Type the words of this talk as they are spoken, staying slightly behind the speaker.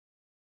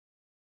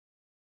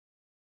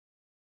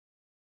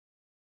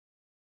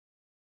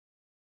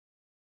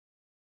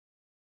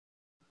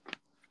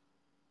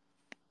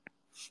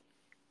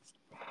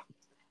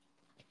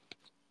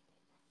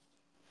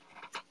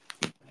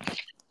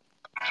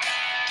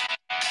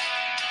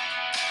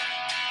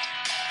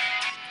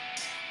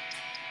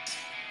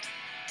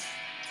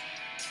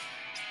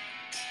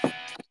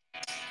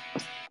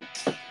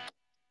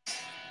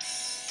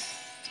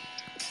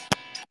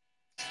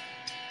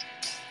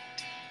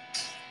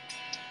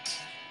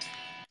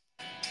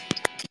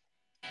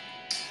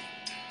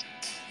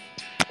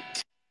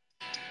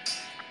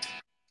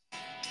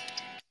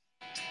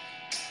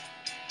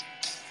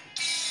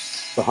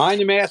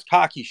Behind the Mask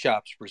Hockey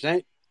Shops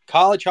present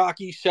College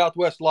Hockey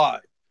Southwest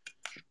Live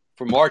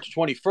for March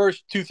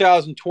 21st,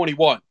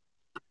 2021.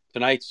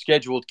 Tonight's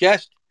scheduled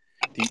guest,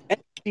 the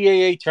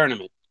NCAA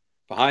Tournament.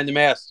 Behind the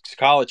Masks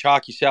College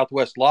Hockey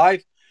Southwest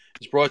Live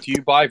is brought to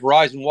you by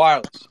Verizon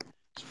Wireless.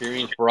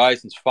 Experience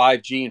Verizon's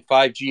 5G and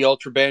 5G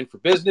Ultra Band for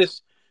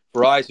business.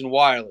 Verizon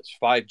Wireless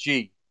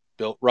 5G,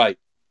 built right.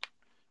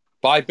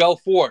 By Bell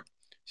Ford.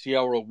 See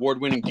our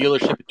award-winning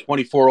dealership at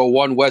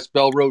 2401 West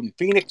Bell Road in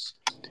Phoenix,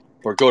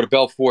 or go to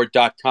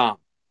bellford.com.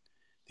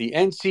 The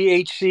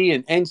NCHC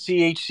and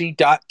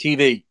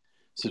NCHC.TV.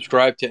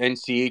 Subscribe to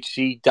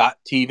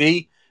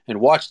NCHC.TV and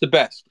watch the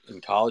best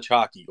in college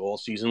hockey all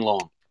season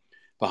long.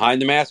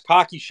 Behind the Mask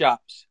Hockey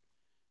Shops.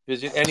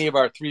 Visit any of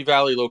our Three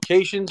Valley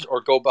locations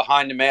or go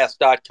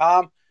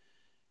behindthemask.com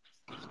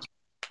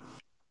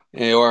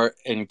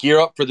and gear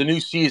up for the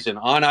new season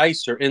on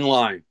ice or in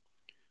line.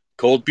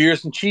 Cold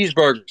beers and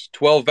cheeseburgers,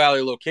 12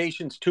 Valley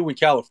locations, 2 in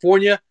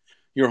California.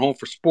 Your home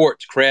for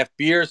sports, craft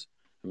beers,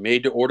 and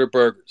made-to-order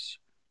burgers.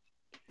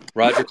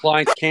 Roger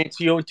Klein's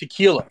Cancio and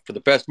Tequila. For the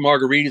best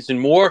margaritas and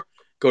more,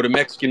 go to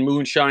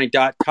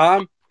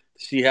MexicanMoonshine.com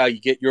to see how you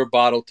get your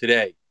bottle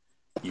today.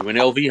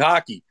 UNLV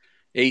Hockey,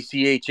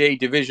 ACHA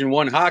Division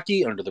I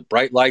Hockey under the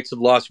bright lights of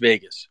Las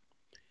Vegas.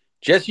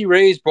 Jesse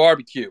Ray's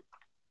Barbecue.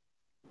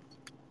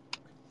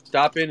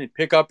 Stop in and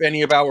pick up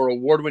any of our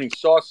award-winning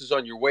sauces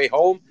on your way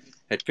home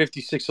at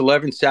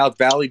 5611 South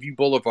Valley View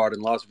Boulevard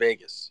in Las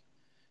Vegas.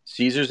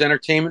 Caesars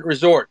Entertainment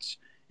Resorts.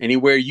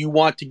 Anywhere you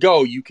want to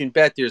go, you can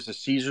bet there's a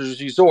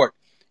Caesars Resort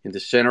in the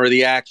center of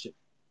the action.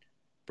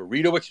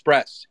 Burrito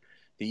Express,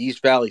 the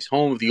East Valley's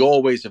home of the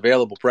always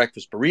available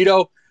breakfast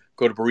burrito.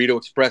 Go to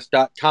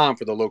burritoexpress.com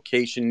for the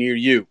location near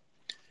you.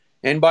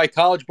 And by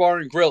College Bar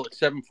and Grill at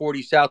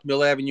 740 South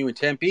Mill Avenue in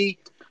Tempe,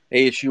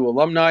 ASU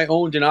alumni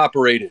owned and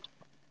operated.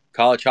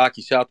 College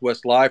Hockey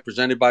Southwest Live,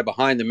 presented by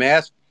Behind the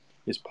Mask,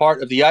 is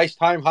part of the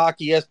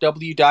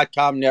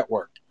IcetimeHockeySW.com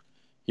network.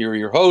 Here are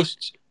your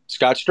hosts,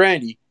 Scott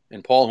Strandy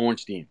and Paul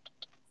Hornstein.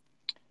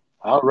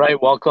 All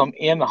right, welcome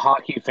in,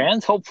 hockey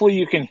fans. Hopefully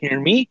you can hear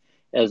me,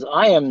 as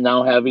I am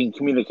now having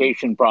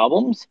communication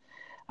problems.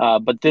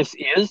 But this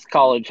is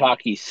College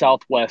Hockey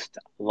Southwest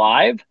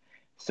Live.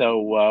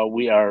 So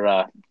we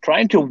are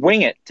trying to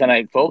wing it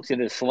tonight, folks.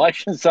 It is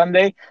Selection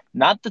Sunday.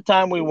 Not the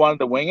time we wanted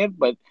to wing it,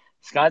 but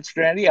Scott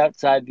Strandy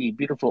outside the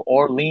beautiful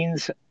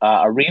Orleans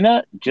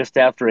Arena just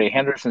after a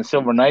Henderson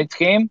Silver Knights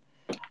game.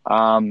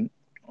 And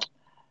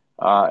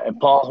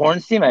Paul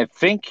Hornstein, I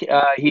think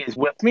he's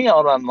with me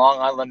out on Long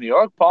Island, New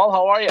York. Paul,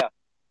 how are you?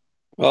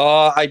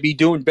 I'd be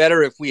doing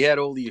better if we had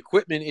all the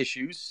equipment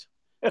issues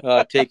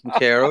taken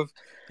care of.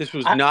 This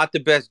was not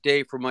the best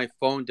day for my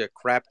phone to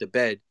crap the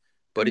bed,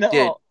 but it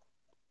did.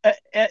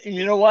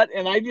 You know what?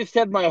 And I just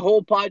had my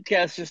whole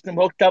podcast system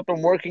hooked up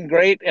and working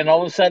great, and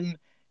all of a sudden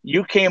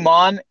you came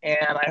on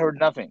and I heard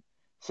nothing.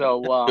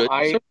 So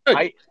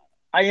I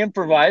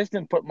improvised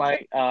and put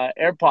my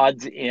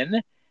AirPods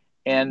in,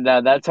 and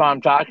that's how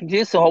I'm talking to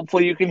you. So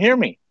hopefully you can hear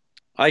me.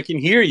 I can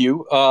hear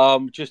you.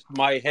 Just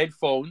my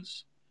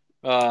headphones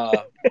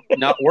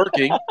not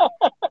working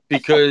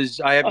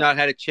because I have not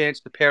had a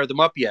chance to pair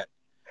them up yet.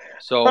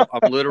 So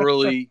I'm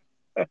literally,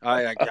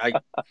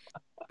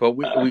 but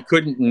we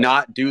couldn't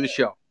not do the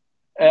show.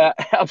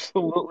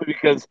 Absolutely,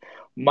 because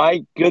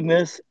my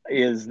goodness,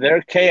 is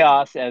there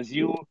chaos as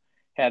you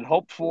had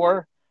hoped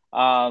for,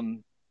 all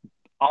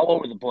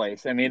over the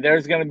place. I mean,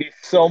 there's going to be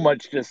so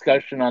much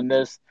discussion on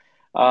this.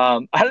 I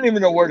don't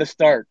even know where to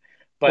start.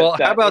 But well,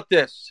 how about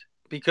this?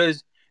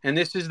 Because, and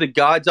this is the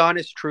God's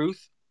honest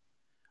truth,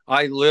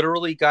 I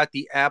literally got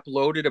the app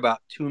loaded about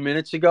 2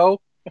 minutes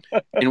ago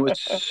and was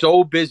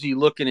so busy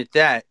looking at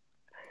that,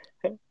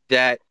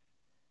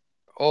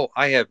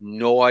 I have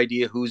no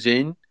idea who's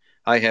in.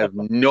 I have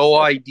no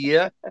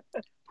idea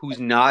who's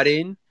not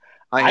in.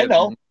 I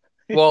know.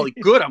 Well,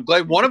 good. I'm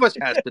glad one of us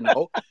has to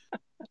know.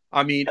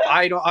 I mean,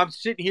 I'm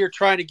sitting here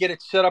trying to get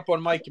it set up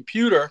on my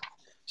computer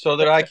so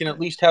that I can at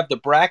least have the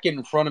bracket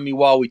in front of me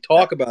while we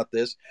talk about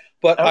this.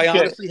 But okay. I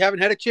honestly haven't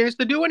had a chance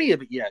to do any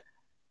of it yet.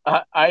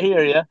 I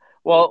hear you.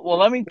 Well,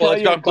 let me tell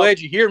you. I'm glad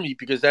you hear me,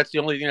 because that's the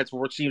only thing that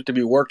seems to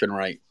be working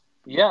right.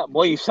 Yeah,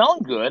 well, you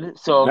sound good.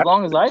 So as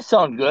long as I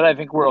sound good, I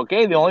think we're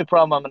okay. The only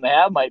problem I'm going to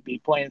have might be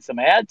playing some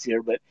ads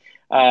here. But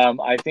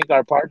I think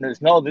our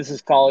partners know this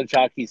is College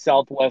Hockey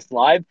Southwest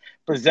Live,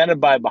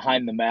 presented by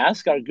Behind the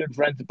Mask, our good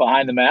friends at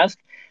Behind the Mask.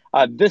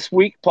 This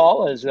week,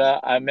 Paul, as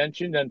I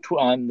mentioned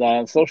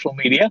on social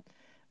media,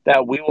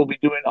 that we will be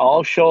doing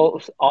all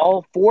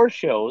 4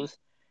 shows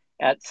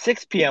at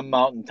 6 p.m.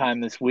 Mountain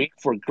Time this week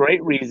for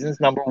great reasons.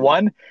 Number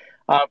one,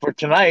 for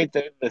tonight,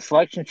 the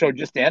selection show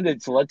just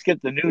ended, so let's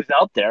get the news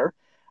out there.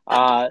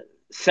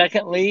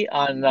 Secondly,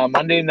 on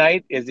Monday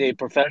night is a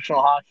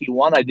professional hockey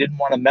one. I didn't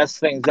want to mess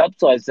things up,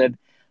 so I said,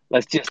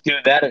 let's just do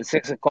that at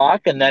 6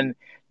 o'clock. And then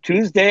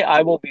Tuesday,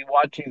 I will be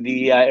watching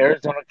the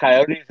Arizona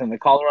Coyotes and the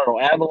Colorado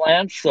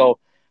Avalanche, so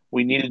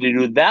we needed to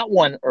do that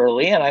one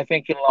early, and I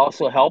think it'll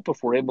also help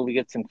if we're able to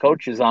get some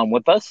coaches on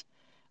with us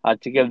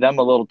to give them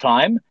a little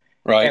time.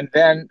 Right. And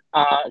then,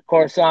 of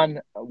course,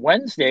 on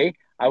Wednesday,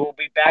 I will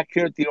be back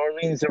here at the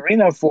Orleans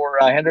Arena for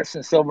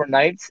Henderson Silver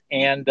Knights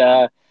and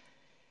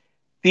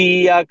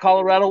the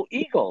Colorado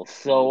Eagles.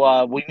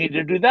 So we need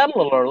to do that a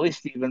little early,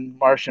 Stephen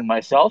Marsh and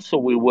myself. So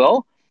we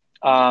will.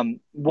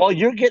 While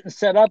you're getting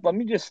set up, let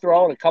me just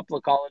throw out a couple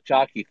of college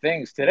hockey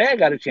things. Today, I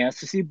got a chance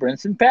to see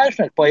Brinson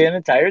Pasichnuk play an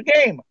entire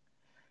game.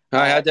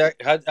 I had that.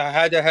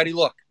 How'd he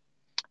look?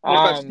 What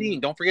about Steen? Um,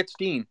 Don't forget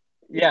Steen.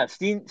 yeah,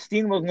 Steen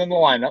wasn't in the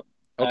lineup.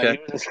 Okay. He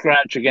was a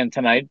scratch again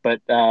tonight,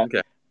 but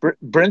Okay.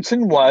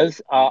 Brinson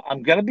was.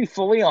 I'm going to be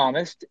fully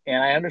honest,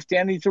 and I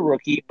understand he's a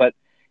rookie, but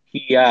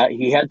he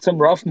had some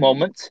rough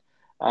moments.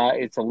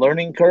 It's a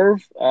learning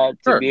curve to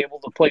Sure. be able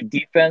to play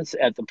defense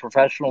at the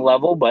professional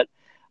level, but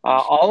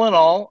all in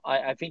all,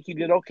 I think he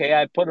did okay.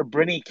 I put a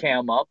Brinny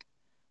cam up.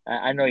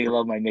 I know you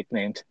love my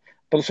nicknames,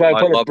 but so I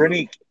love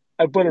them.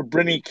 I put a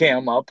Brinny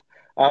cam up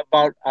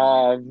about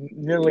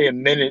nearly a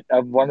minute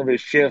of one of his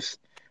shifts,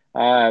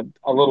 a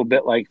little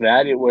bit like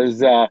that. It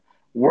was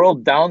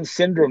World Down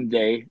Syndrome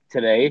Day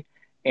today,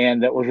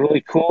 and it was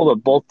really cool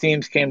that both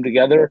teams came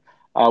together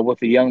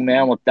with a young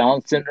man with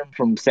Down syndrome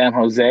from San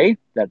Jose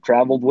that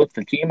traveled with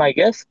the team, I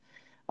guess,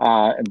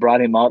 and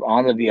brought him out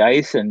onto the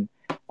ice. And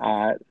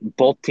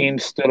both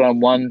teams stood on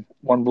one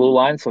blue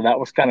line, so that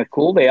was kind of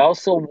cool. They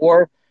also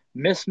wore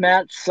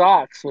mismatched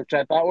socks, which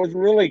I thought was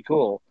really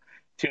cool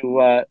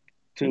to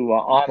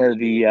honor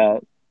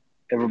the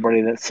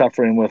everybody that's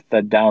suffering with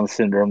Down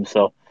syndrome.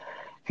 So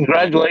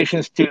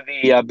congratulations to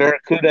the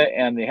Barracuda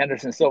and the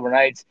Henderson Silver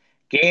Knights.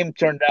 Game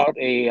turned out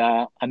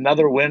a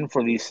another win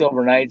for the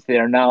Silver Knights. They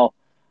are now,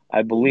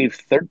 I believe,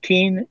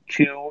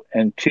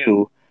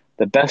 13-2-2,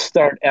 the best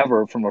start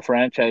ever from a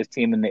franchise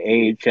team in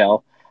the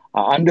AHL,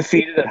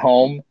 undefeated at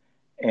home,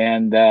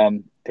 and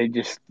they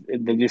just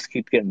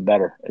keep getting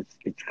better.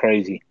 It's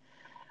crazy.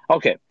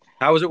 Okay,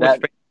 How was it with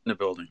that fans in the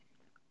building?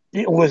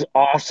 it was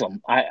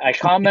awesome. I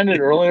commented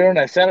earlier and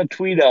I sent a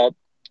tweet up.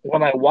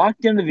 When I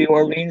walked into the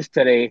Orleans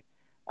today,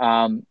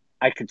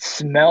 I could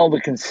smell the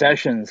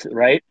concessions,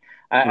 right?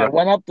 I Right.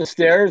 went up the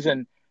stairs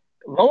and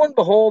lo and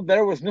behold,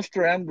 there was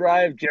Mr. M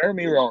Drive,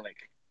 Jeremy Roenick.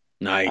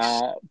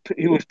 Nice.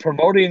 He was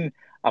promoting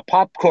a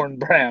popcorn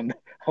brand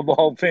of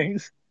all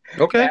things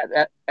Okay.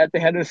 at the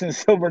Henderson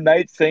Silver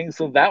Knights thing.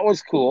 So that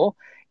was cool.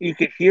 You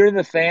could hear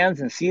the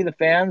fans and see the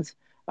fans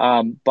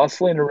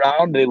bustling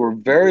around. They were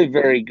very,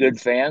 very good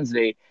fans.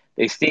 They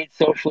stayed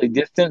socially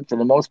distant for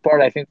the most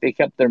part. I think they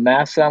kept their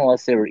masks on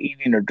unless they were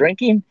eating or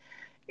drinking,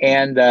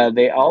 and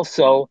they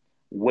also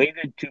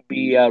waited to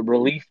be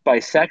released by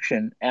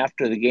section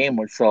after the game,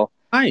 which so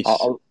Nice.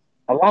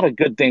 a lot of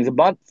good things.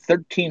 About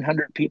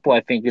 1,300 people,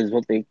 I think, is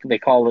what they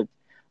call it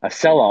a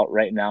sellout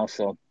right now.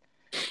 So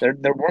they're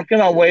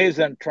working on ways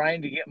on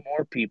trying to get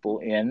more people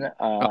in.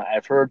 Oh,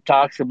 I've heard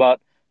talks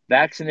about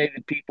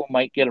vaccinated people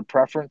might get a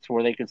preference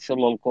where they could sit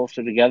a little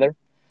closer together.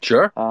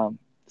 sure.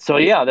 So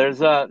yeah,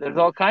 there's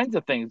all kinds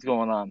of things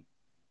going on.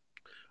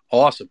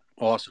 Awesome.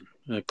 Awesome.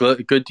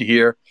 Good to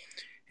hear.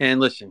 And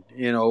listen,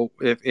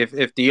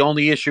 if the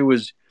only issue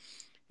is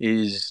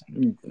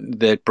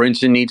that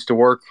Brinson needs to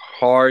work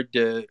hard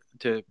to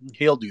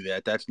he'll do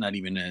that. That's not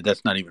even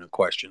a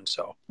question.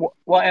 So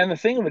Well, and the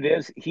thing of it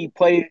is, he's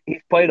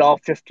played all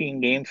 15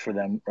 games for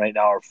them right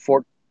now,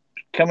 or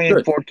coming in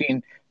good.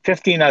 14,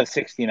 15 out of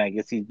 16, I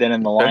guess he's been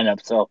in the Okay.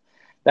 lineup. So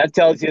that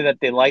tells you that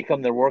they like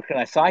him. They're working.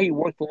 I saw he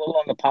worked a little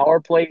on the power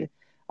play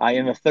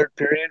in the third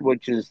period,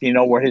 which is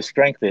where his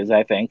strength is,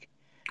 I think,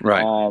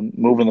 Right.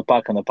 moving the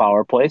puck on the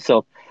power play.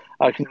 So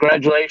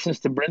congratulations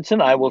to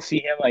Brinson. I will see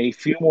him a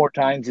few more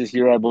times this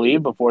year, I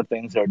believe, before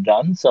things are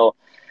done. So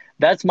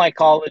that's my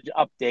college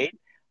update.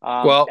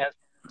 Well,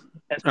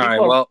 As all right.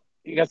 people are, Well,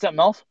 you got something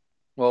else?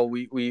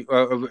 we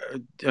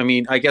I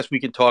mean, I guess we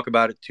can talk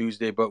about it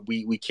Tuesday, but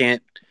we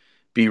can't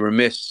be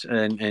remiss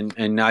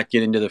and not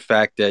get into the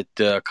fact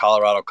that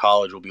Colorado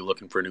College will be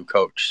looking for a new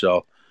coach.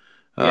 So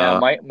Yeah, uh,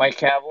 Mike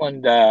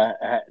Havland,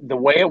 the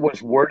way it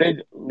was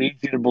worded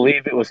leads you to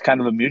believe it was kind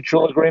of a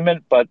mutual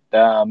agreement, but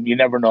you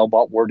never know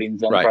about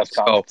wordings on right. press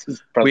So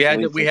conferences, press we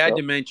releases. had So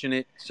to mention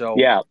it. So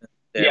yeah,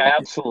 there yeah, we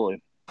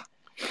absolutely.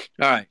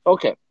 all right.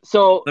 Okay,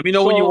 Let me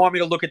know when you want me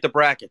to look at the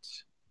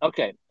brackets.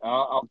 okay,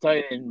 I'll tell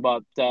you in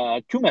about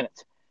 2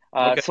 minutes.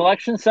 Okay.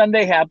 Selection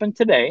Sunday happened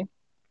today.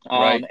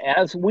 Right.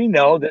 As we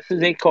know, this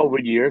is a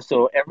COVID year,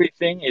 so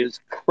everything is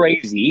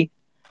crazy.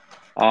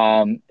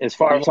 As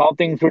far as how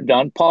things were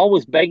done, Paul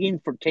was begging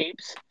for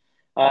tapes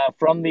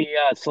from the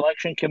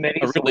selection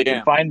committee I so we really can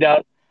am. find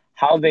out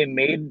how they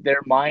made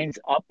their minds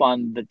up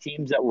on the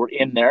teams that were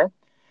in there.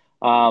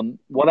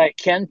 What I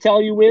can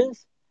tell you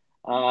is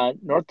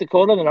North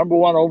Dakota, the number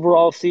one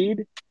overall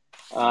seed,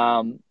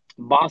 um,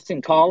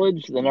 Boston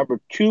College, the number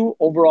two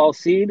overall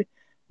seed,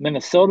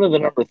 Minnesota, the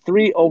number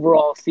three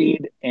overall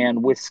seed,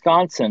 and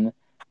Wisconsin,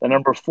 the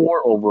number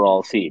four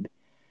overall seed.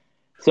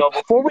 So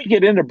before we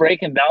get into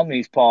breaking down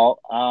these, Paul,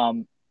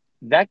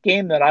 that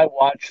game that I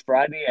watched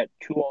Friday at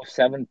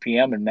 2:07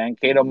 p.m. in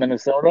Mankato,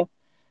 Minnesota,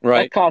 that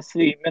Right. cost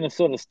the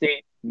Minnesota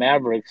State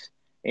Mavericks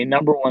a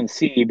number one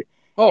seed,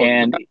 Oh,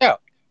 and yeah.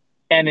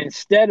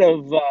 instead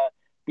of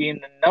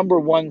being the number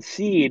one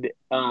seed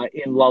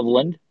in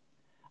Loveland,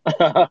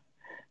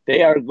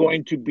 They are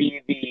going to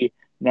be the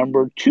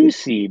number 2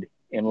 seed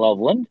in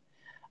Loveland.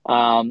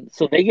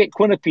 So they get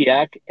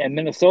Quinnipiac, and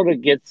Minnesota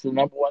gets the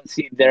number 1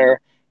 seed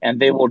there, and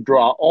they will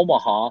draw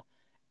Omaha.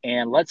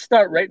 And let's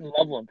start right in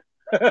Loveland.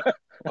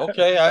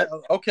 Okay.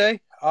 Okay.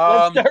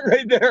 Let's start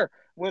right there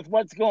with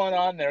what's going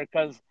on there,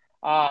 because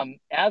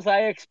as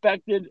I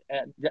expected,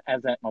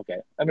 okay,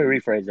 let me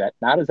rephrase that.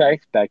 Not as I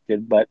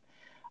expected, but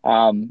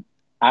um,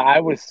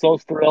 I was so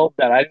thrilled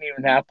that I didn't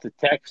even have to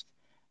text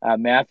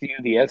Matthew,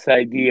 the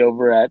SID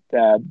over at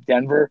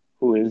Denver,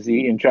 who is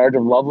in charge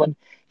of Loveland.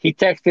 He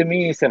texted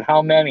me. He said,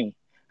 "How many?"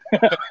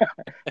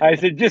 I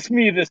said, "Just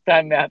me this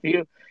time,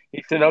 Matthew."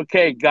 He said,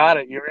 "Okay, got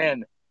it. You're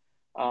in."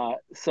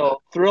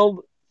 So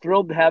thrilled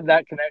to have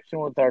that connection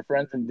with our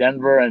friends in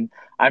Denver, and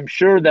I'm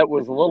sure that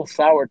was a little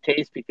sour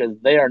taste because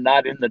they are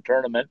not in the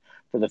tournament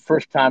for the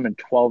first time in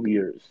 12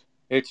 years,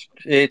 it's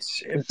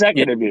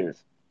consecutive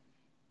years.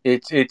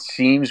 it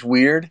seems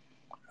weird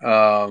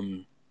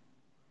to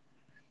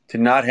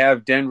not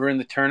have Denver in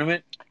the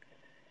tournament.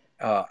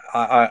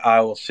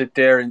 I will sit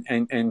there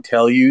and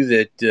tell you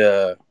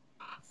that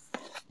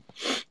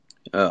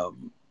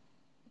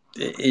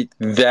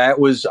that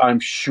was, I'm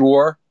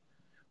sure,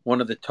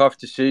 one of the tough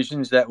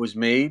decisions that was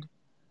made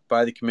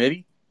by the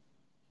committee.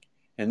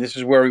 And this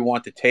is where we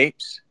want the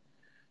tapes.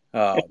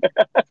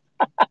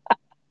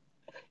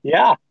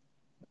 Yeah.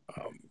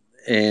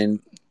 And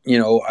you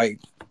know,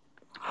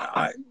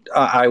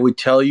 I would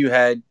tell you,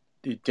 had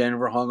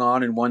Denver hung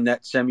on and won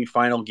that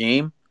semifinal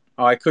game,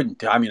 I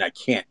couldn't. I mean, I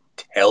can't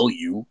tell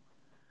you.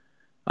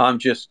 I'm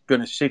just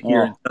going to sit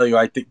here and tell you.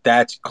 I think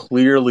that's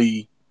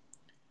clearly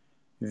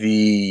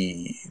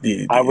the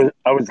I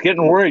was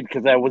getting worried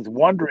because I was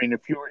wondering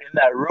if you were in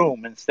that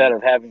room instead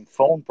of having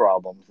phone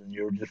problems, and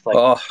you were just like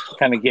oh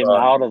kind of getting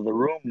out of the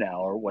room now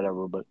or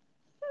whatever. But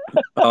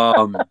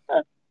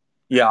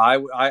yeah,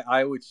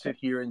 I would sit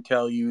here and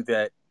tell you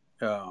that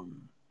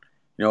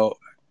you know,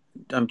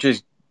 I'm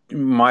just,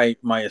 my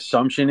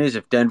assumption is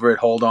if Denver had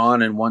held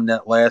on and won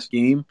that last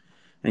game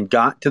and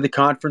got to the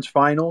conference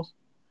finals,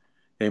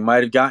 they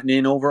might have gotten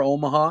in over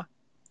Omaha.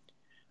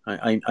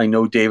 I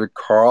know David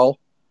Carl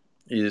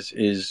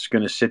is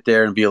going to sit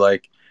there and be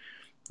like,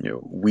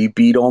 we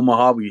beat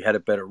Omaha, we had a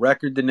better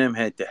record than them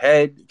head to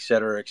head, et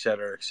cetera, et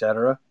cetera, et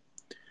cetera.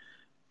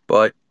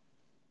 But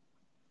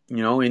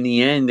in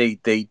the end,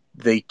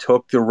 they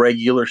took the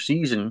regular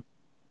season,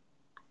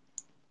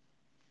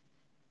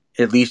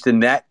 at least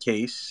in that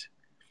case,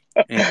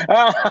 and,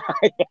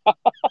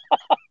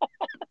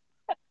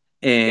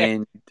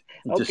 and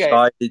okay.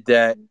 decided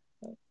that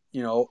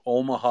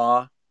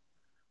Omaha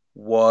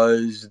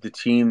was the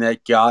team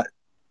that got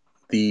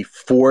the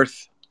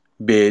fourth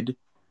bid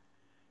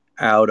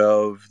out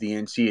of the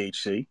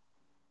NCHC.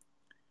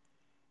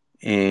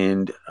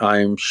 And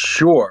I'm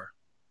sure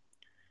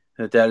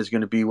that is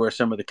going to be where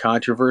some of the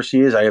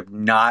controversy is. I have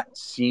not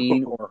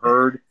seen or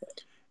heard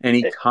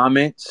any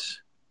comments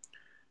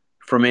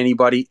from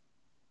anybody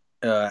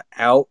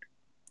out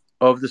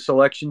of the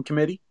selection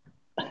committee.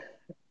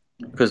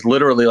 Because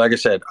literally, like I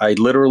said, I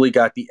literally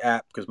got the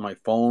app because my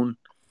phone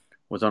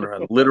was under.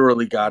 I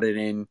literally got it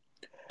in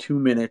 2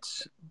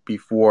 minutes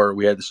before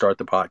we had to start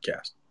the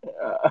podcast.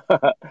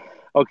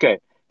 Okay,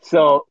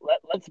 so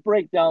let's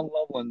break down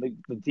Loveland,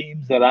 the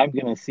teams that I'm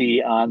going to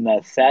see on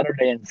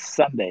Saturday and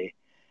Sunday.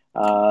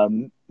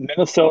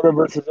 Minnesota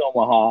versus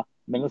Omaha,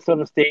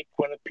 Minnesota State,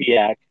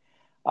 Quinnipiac.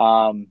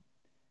 Um,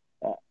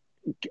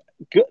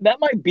 that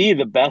might be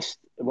the best.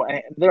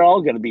 They're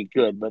all going to be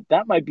good, but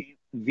that might be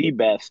the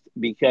best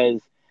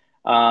because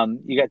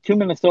you got 2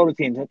 Minnesota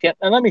teams. Okay,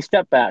 and let me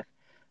step back.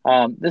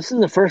 This is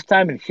the first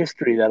time in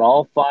history that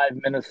all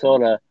 5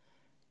 Minnesota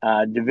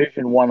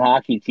Division One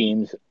hockey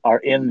teams are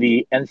in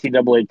the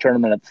NCAA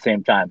tournament at the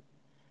same time.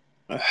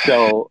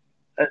 So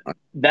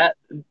that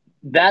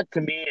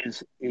to me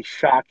is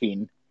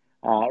shocking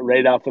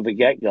right off of the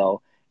get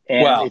go,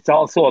 and it's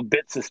also a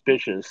bit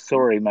suspicious.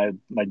 Sorry, my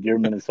dear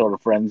Minnesota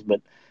friends,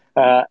 but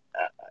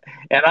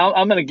and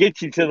I'm going to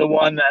get you to the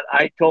one that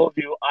I told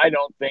you I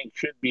don't think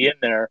should be in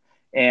there,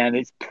 and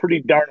it's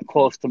pretty darn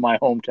close to my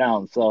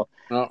hometown. So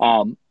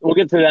we'll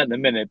get to that in a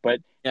minute. But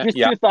just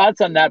your thoughts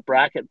on that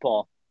bracket,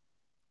 Paul.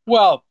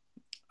 Well,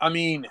 I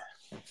mean,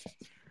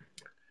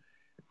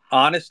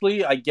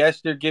 honestly, I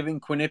guess they're giving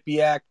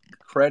Quinnipiac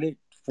credit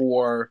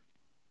for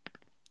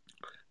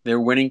their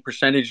winning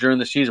percentage during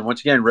the season.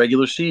 Once again,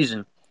 regular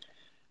season.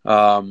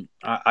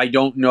 I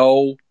don't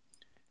know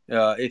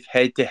if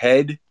head to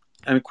head.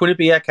 I mean,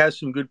 Quinnipiac has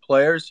some good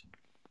players,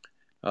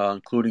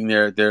 including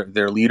their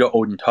leader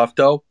Odin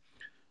Tufto,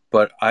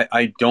 but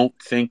I don't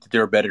think that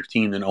they're a better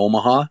team than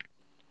Omaha,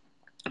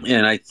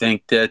 and I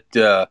think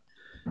that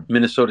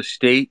Minnesota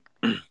State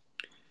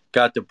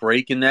got the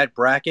break in that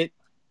bracket,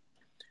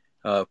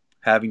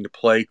 having to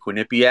play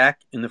Quinnipiac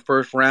in the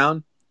first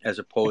round as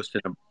opposed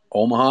to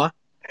Omaha.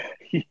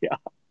 Yeah.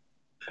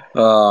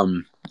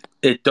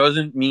 It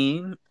doesn't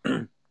mean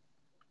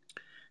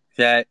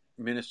that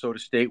Minnesota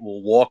State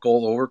will walk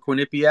all over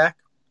Quinnipiac.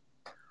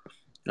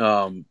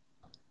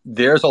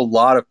 There's a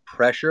lot of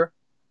pressure,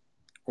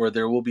 or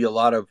there will be a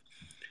lot of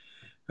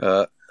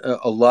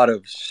a lot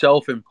of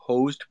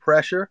self-imposed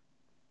pressure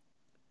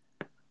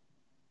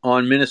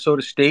on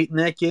Minnesota State in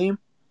that game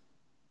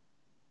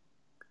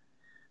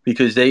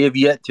because they have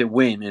yet to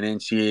win an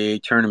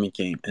NCAA tournament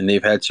game, and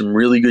they've had some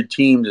really good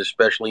teams,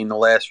 especially in the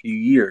last few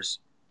years.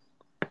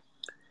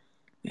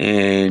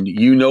 And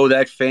you know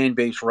that fan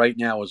base right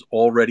now is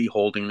already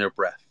holding their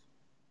breath.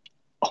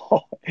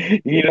 Oh,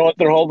 you know what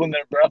they're holding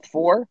their breath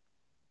for?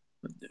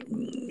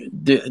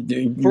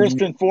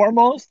 First and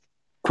foremost,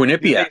 do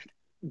Quinnipiac.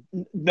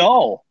 they?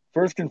 No.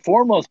 First and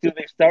foremost, do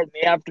they start in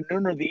the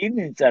afternoon or the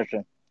evening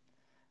session?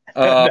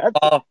 That's Here's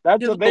a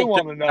what they little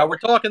want to now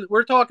know.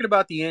 we're talking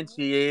about the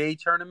NCAA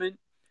tournament,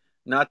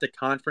 not the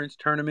conference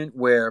tournament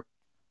where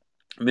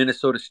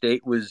Minnesota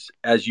State was,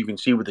 as you can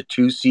see, with a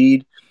 2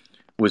 seed,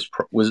 was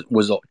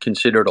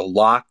considered a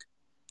lock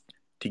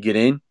to get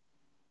in.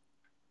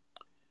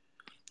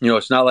 You know,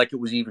 it's not like it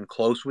was even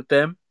close with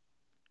them.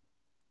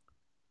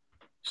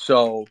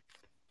 So,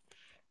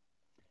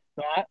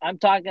 No, I'm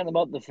talking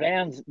about the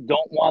fans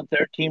don't want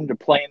their team to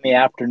play in the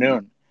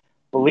afternoon.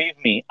 Believe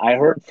me, I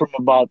heard from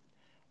about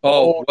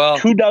oh well,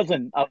 2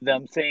 dozen of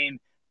them saying,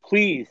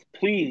 "Please,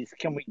 please,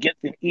 can we get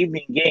the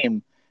evening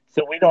game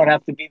so we don't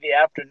have to be the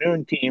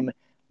afternoon team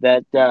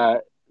that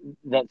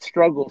that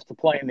struggles to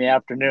play in the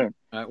afternoon."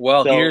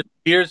 well, So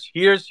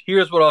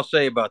here's what I'll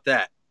say about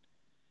that.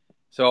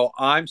 So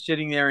I'm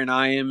sitting there and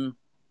I am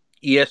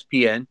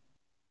ESPN.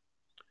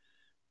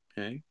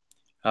 Okay.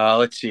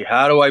 Let's see.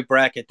 How do I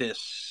bracket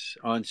this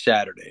on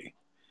Saturday?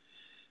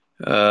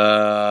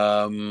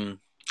 Um,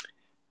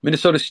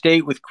 Minnesota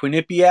State with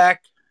Quinnipiac,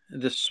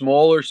 the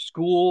smaller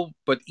school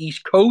but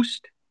East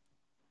Coast,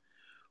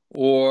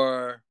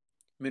 or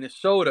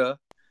Minnesota,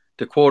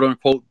 the quote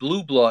unquote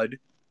blue blood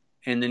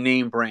and the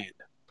name brand.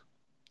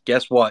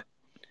 Guess what,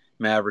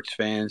 Mavericks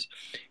fans?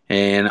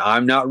 And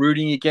I'm not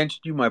rooting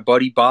against you, my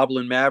buddy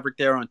Boblin Maverick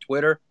there on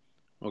Twitter.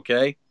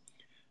 Okay.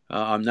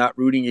 I'm not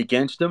rooting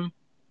against him,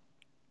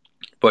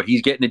 but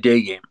he's getting a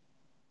day game.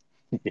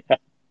 yeah.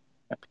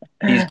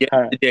 He's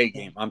getting the day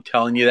game. I'm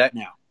telling you that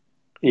now.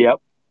 Yep,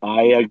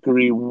 I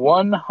agree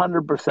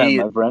 100%, He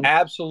is my friend.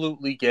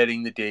 absolutely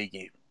getting the day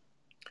game,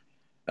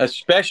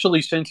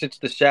 especially since it's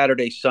the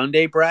Saturday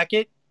Sunday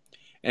bracket,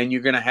 and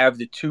you're going to have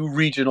the 2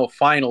 regional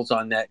finals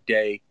on that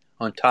day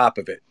on top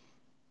of it.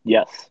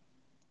 Yes.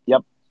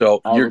 Yep.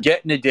 So you're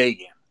getting a day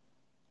game.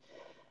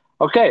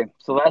 Okay,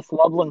 so that's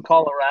Loveland,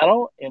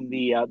 Colorado, in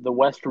the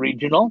West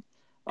Regional.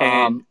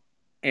 And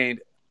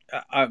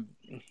I,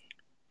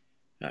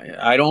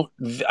 I don't.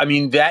 I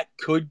mean, that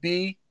could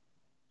be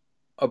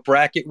a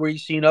bracket where you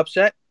see an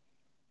upset.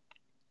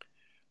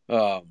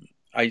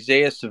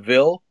 Isaiah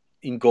Seville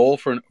in goal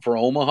for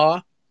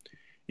Omaha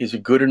is a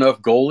good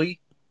enough goalie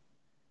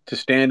to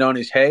stand on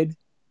his head,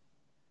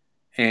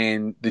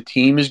 and the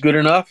team is good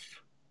enough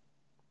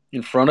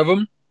in front of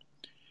him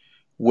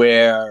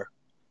where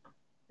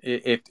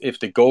if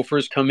the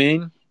Gophers come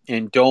in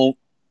and don't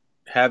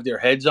have their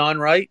heads on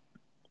right,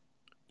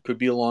 it could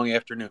be a long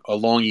afternoon, a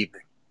long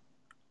evening.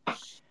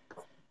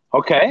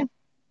 Okay,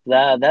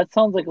 that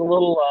sounds like a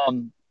little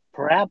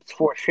perhaps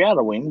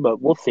foreshadowing,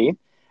 but we'll see.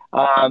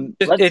 Let's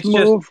It's just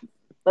move.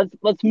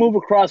 Let's move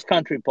across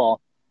country, Paul.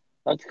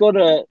 Let's go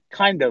to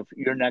kind of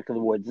your neck of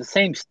the woods, the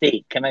same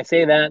state. Can I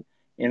say that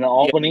in yeah,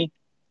 Albany?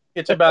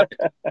 it's about.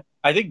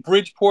 I think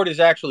Bridgeport is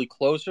actually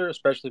closer,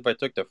 especially if I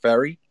took the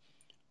ferry.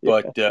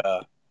 Yeah.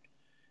 But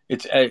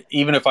it's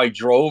even if I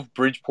drove,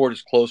 Bridgeport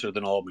is closer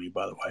than Albany.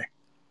 By the way.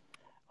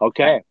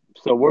 Okay,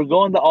 so we're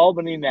going to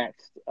Albany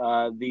next.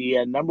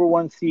 The number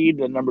one seed,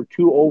 the number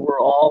two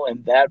overall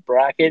in that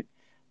bracket,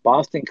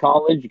 Boston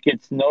College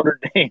gets Notre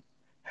Dame.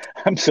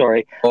 I'm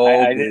sorry, Oh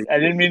baby. I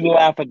didn't mean to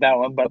laugh at that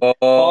one, but Paul,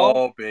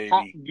 Oh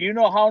baby. do you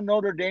know how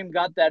Notre Dame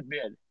got that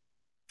bid?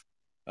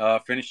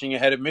 Finishing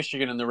ahead of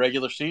Michigan in the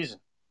regular season.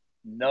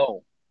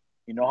 No.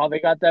 You know how they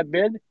got that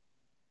bid?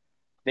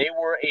 They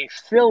were a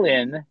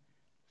fill-in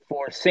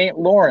for St.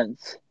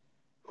 Lawrence,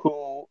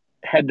 who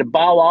had to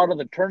bow out of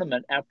the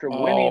tournament after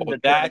Oh, winning the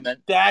that's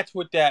tournament. that's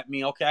what that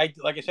means. Okay,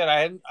 like I said,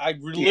 I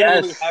literally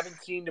Yes.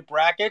 haven't seen the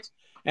brackets,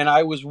 and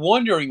I was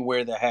wondering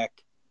where the heck.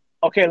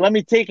 Okay, let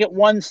me take it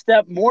one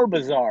step more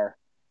bizarre.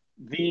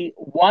 The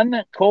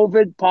one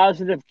COVID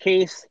positive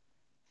case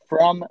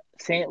from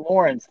St.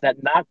 Lawrence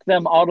that knocked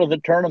them out of the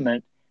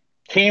tournament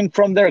came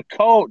from their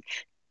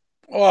coach.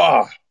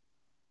 Oh,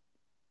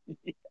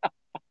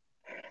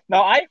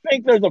 Now I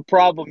think there's a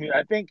problem here.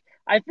 I think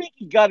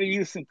you got to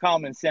use some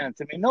common sense.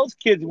 I mean, those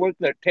kids work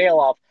their tail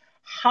off.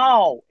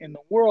 How in the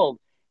world?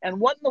 And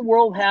what in the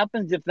world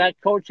happens if that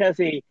coach has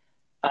a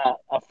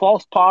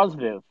false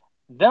positive?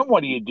 Then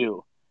what do you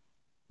do?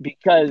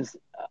 Because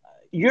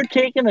you're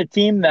taking a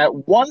team that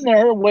won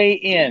their way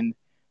in,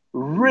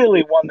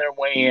 really won their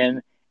way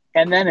in,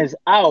 and then is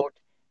out,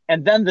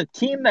 and then the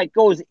team that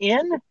goes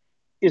in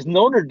is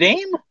Notre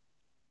Dame.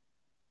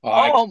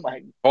 I Oh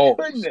my suppose.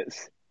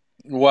 goodness!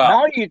 Well,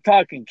 Now you're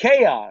talking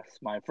chaos,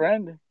 my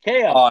friend.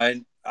 Chaos.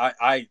 and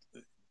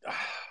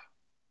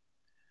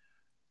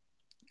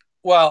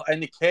well,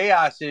 and the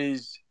chaos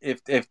is if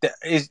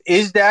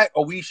is that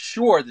are we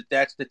sure that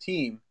that's the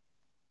team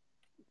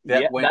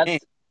that Yeah, went in.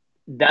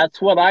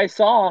 that's what I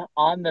saw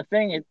on the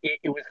thing.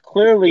 It was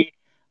clearly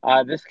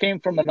this came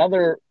from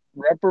another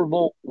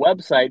reputable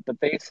website, but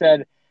they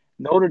said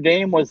Notre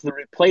Dame was the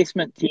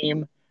replacement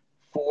team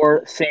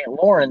for St.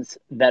 Lawrence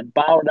that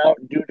bowed out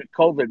due to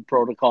COVID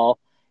protocol,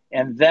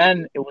 and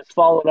then it was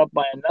followed up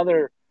by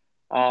another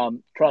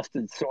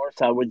trusted source,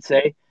 I would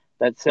say,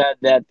 that said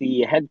that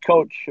the head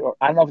coach, or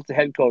I don't know if it's a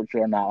head coach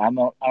or not, I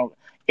don't,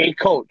 a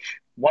coach,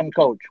 one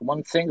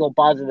single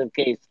positive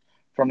case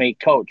from a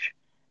coach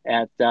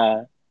at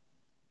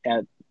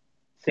at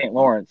St.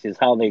 Lawrence is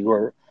how they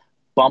were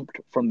bumped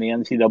from the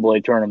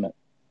NCAA tournament.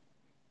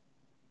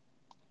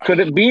 Could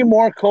it be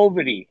more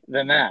COVIDy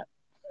than that?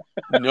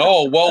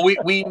 No, well,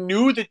 we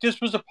knew that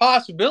this was a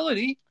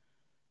possibility.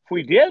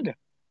 We did.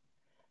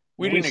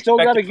 We didn't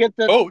expect it from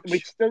the We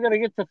coach. still got to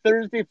get to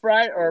Thursday,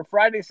 Friday, or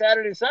Friday,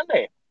 Saturday,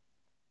 Sunday.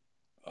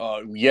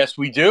 Yes,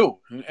 we do.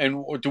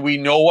 And do we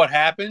know what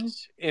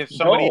happens if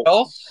somebody No,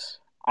 else?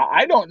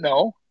 I don't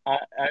know. I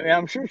mean,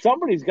 I'm sure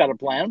somebody's got a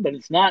plan, but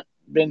it's not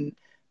been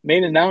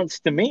made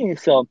announced to me.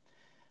 So,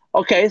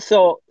 okay,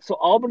 so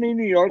Albany,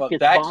 New York Well,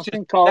 gets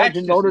Boston College that's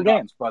and just Notre Dame.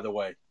 nuts, by the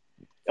way.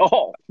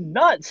 Oh,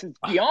 nuts! It's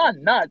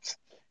beyond nuts.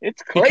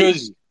 It's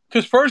Because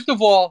crazy. first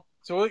of all,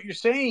 so what you're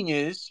saying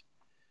is,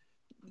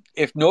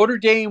 if Notre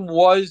Dame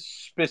was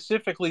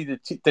specifically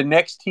the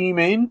next team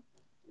in,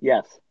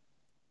 Yes.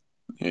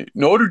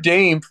 Notre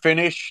Dame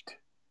finished.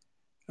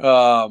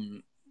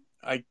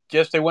 I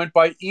guess they went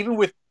by, even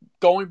with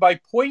going by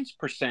points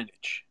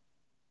percentage.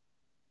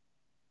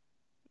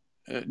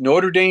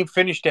 Notre Dame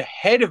finished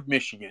ahead of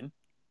Michigan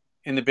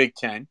in the Big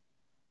Ten.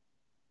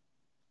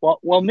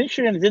 Well,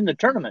 Michigan's in the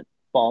tournament,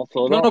 Paul.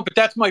 So No, don't. no, but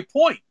that's my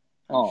point.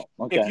 Oh,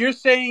 If okay. you're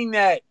saying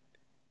that,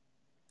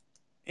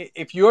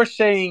 if you're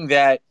saying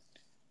that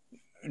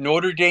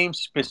Notre Dame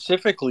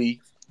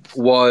specifically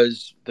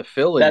was the That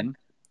fill-in,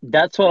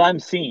 that's what I'm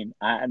seeing.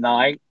 I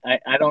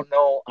don't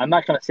know. I'm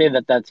not going to say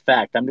that that's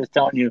fact. I'm just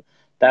telling you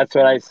that's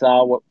what I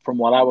saw from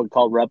what I would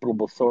call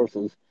reputable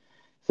sources.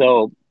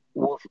 So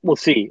we'll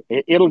see.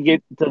 It'll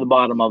get to the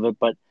bottom of it,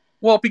 but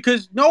well,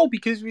 because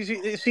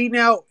you see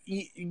now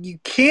you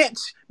can't.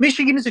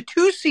 Michigan is a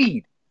 2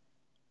 seed,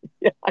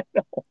 yeah,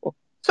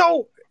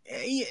 so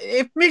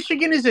if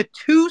Michigan is a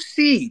 2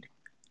 seed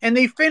and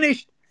they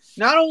finished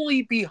not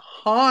only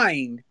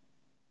behind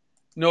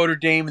Notre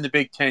Dame in the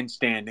Big Ten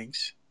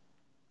standings.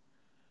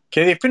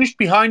 Okay, they finished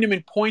behind them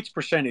in points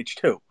percentage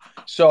too.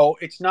 So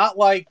it's not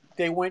like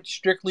they went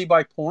strictly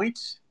by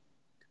points.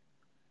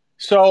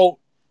 So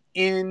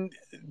in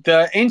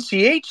the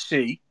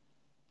NCHC,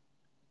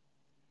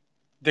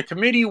 the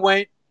committee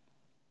went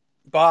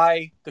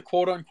by the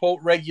quote unquote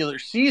regular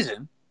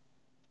season.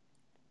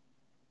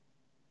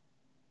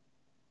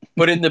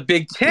 But in the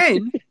Big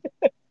Ten,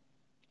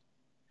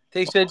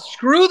 they said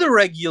screw the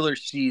regular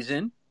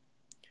season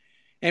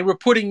and we're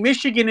putting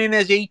Michigan in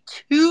as a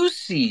 2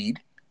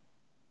 seed.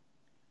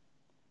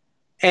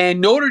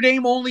 And Notre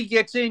Dame only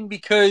gets in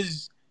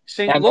because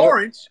St. and they're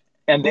Lawrence,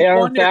 and who they are in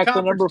won their fact the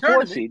conference number four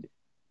tournament. seed.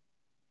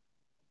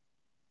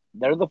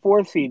 They're the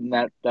fourth seed in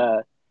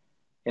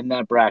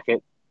that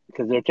bracket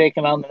because they're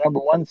taking on the number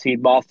one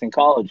seed Boston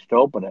College to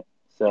open it.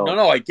 No, So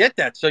no, I get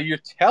that. So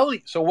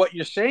what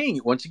you're saying,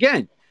 once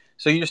again,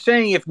 so you're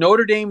saying if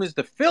Notre Dame is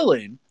the fill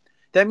in,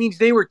 that means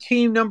they were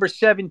team number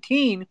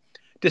 17,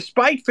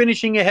 despite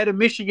finishing ahead of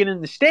Michigan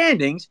in the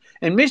standings.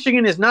 And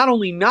Michigan is not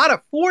only not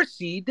a 4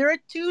 seed, they're a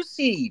 2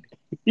 seed.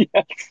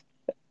 yes.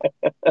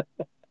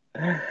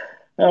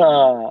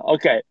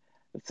 Okay,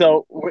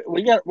 so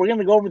we're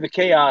gonna go over the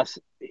chaos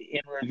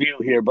in review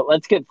here, but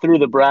let's get through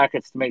the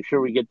brackets to make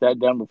sure we get that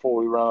done before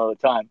we run out of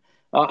time.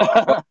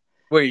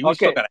 Wait, we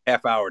still Okay, got a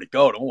half hour to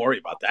go. Don't worry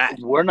about that.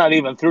 we're not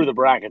even through the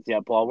brackets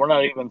yet, Paul. We're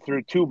not even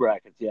through two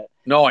brackets yet.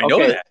 No, I know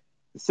Okay, that.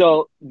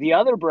 so the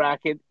other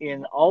bracket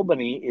in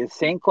Albany is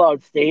St.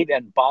 Cloud State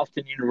and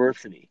Boston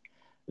University.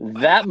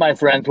 That, my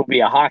friends, will be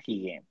a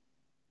hockey game.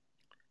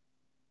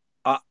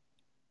 Uh,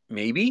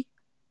 Maybe.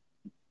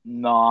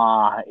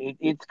 Nah,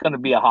 it's going to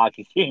be a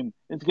hockey game.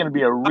 It's going to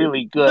be a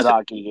really good Listen,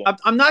 hockey game.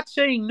 I'm not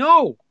saying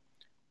no,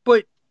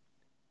 but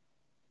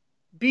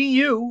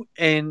BU,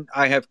 and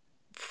I have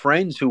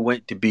friends who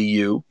went to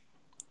BU,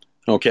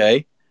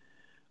 okay?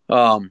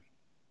 Um,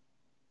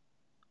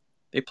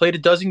 they played a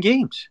dozen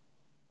games.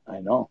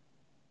 I know.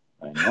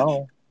 I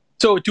know.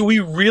 So do we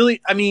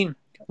really? I mean,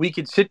 we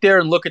could sit there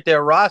and look at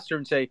their roster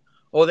and say,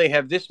 "Oh, they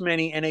have this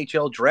many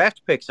NHL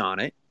draft picks on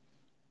it,"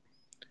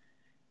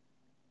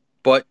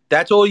 but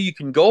that's all you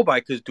can go by.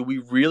 Because do we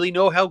really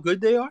know how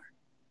good they are?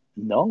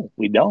 No,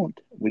 we don't.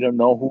 We don't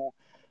know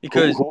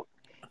Because who.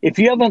 If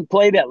you haven't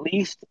played at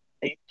least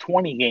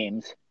 20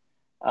 games,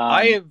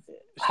 I have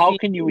how seen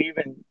can you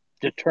even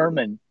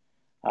determine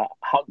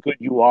how good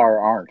you are or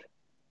aren't?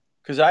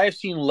 because I have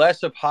seen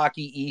less of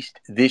Hockey East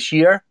this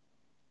year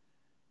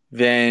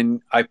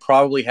than I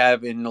probably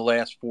have in the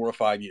last 4 or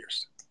 5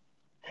 years.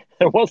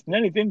 There wasn't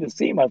anything to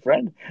see, my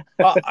friend.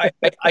 I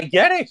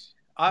get it.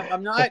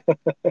 I'm not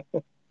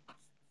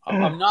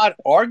I'm not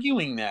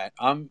arguing that.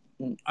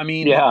 I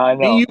mean, Yeah, I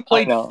know. BU I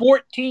played know.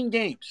 14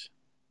 games.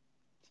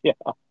 Yeah,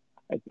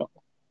 I know.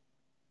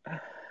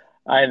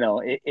 I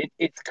know.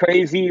 It's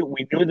crazy.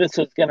 We knew this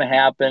was going to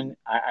happen.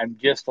 I'm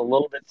just a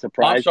little bit I'm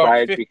surprised sorry, by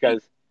it 15.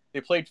 because,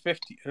 They played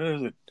 50.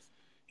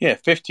 Yeah,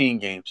 15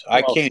 games.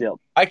 well, still,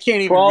 I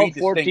can't even 12, read the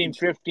 14, stinking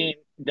 15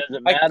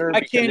 doesn't matter I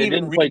because can't they even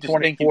didn't play read the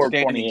stinking 24 or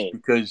standings 28.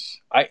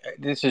 because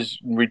this is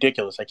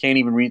ridiculous. I can't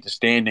even read the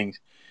standings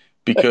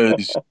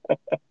because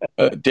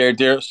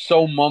they're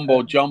so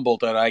mumbo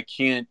jumbled that I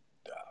can't.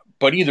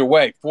 But either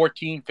way,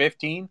 14,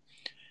 15,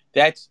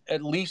 that's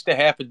at least a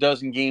half a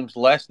dozen games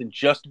less than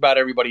just about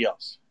everybody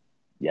else,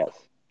 Yes.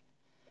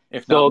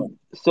 if not more.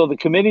 So the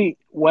committee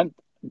went,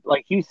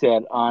 like you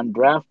said, on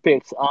draft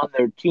picks on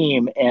their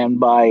team and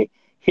by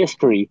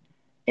history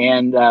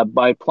and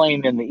by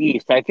playing in the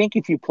East. I think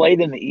if you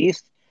played in the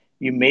East,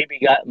 you maybe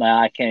got.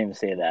 Nah, I can't even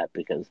say that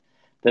because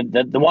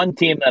the one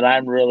team that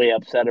I'm really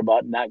upset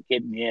about not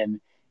getting in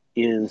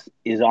is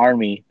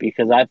Army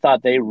because I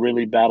thought they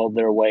really battled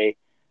their way.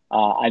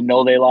 I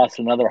know they lost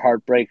another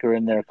heartbreaker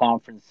in their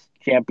conference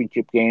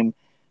championship game,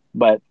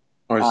 but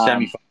Or a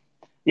um, semifinal.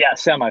 yeah,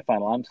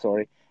 semifinal. I'm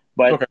sorry,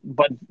 Okay.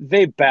 but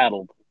they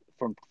battled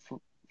from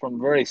from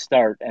the very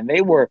start, and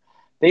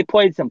they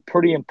played some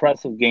pretty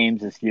impressive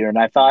games this year. And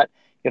I thought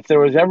if there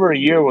was ever a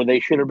year where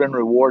they should have been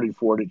rewarded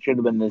for it, it should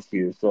have been this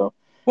year. So,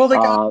 Well,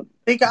 uh,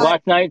 they got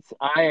Black Knights,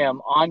 I am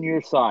on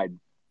your side.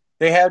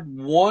 they had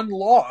one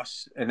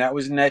loss, and that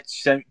was in that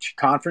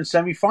conference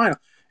semifinal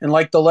in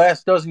like the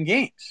last dozen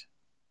games,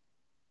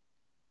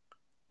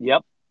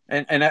 Yep,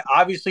 and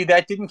obviously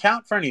that didn't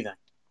count for anything.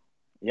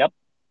 yep,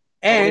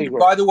 totally And agree.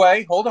 by the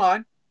way, hold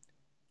on,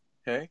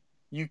 okay,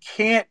 you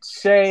can't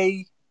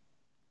say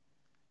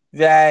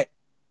that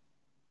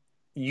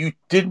you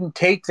didn't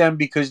take them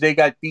because they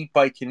got beat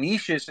by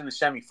Canisius in the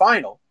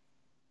semifinal,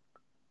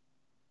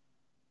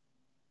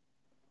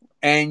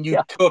 and you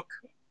Yeah,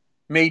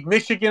 made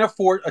Michigan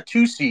a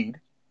 2 seed,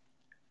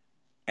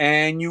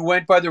 and you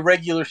went by the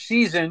regular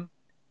season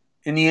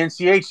in the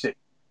NCHC.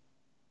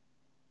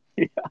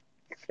 yeah,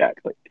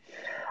 exactly.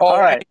 All Oh,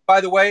 and right,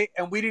 by the way,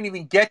 and we didn't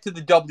even get to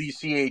the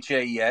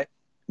WCHA yet.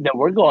 now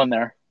we're going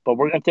there, but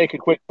we're going to take a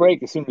quick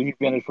break as soon as you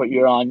finish what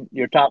you're on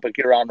your topic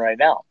you're on right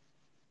now.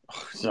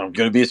 So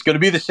it's gonna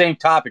be the same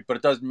topic, but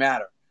it doesn't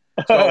matter.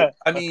 So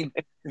I mean,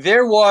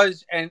 there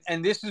was, and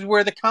this is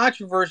where the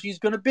controversy is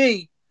going to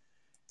be: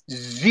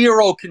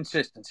 zero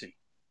consistency,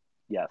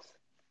 Yes.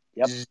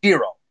 Yep.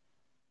 zero.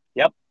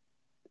 Yep.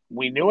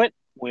 We knew it.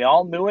 We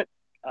all knew it,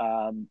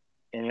 and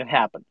it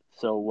happened.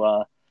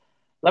 So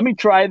let me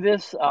try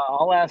this.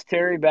 I'll ask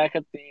Terry back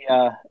at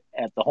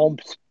the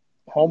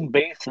home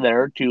base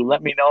there to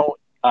let me know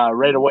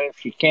right away if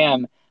she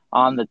can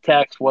on the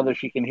text whether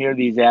she can hear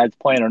these ads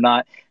playing or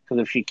not.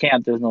 Because if she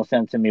can't, there's no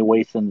sense in me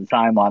wasting the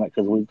time on it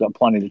because we've got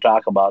plenty to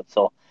talk about.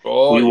 So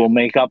Oh we yeah. will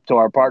make up to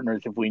our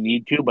partners if we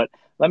need to. But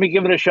let me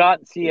give it a shot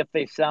and see if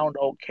they sound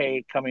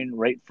okay coming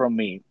right from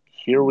me.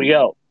 Here we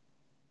go.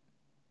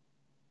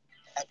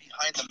 At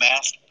Behind the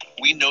Mask,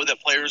 we know that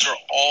players are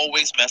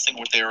always messing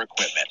with their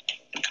equipment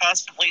and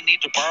constantly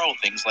need to borrow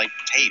things like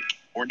tape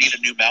or need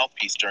a new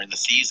mouthpiece during the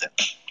season.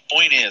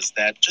 Point is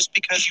that just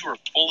because you are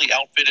fully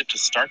outfitted to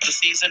start the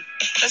season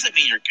doesn't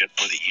mean you're good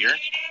for the year.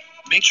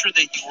 Make sure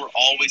that you are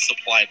always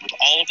supplied with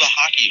all of the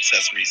hockey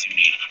accessories you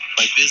need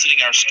by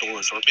visiting our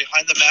stores or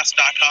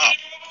behindthemask.com.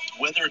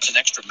 Whether it's an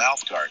extra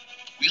mouth guard,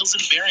 wheels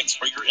and bearings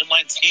for your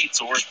inline skates,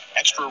 or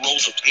extra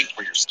rolls of tape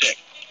for your stick,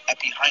 at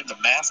Behind the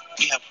Mask,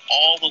 we have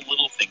all the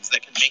little things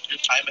that can make your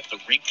time at the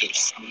rink go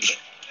smoother.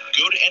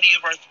 Go to any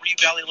of our 3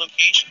 Valley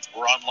locations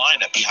or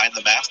online at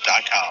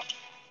behindthemask.com.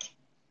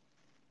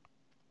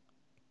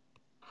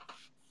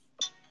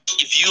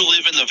 If you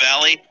live in the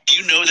Valley,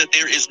 you know that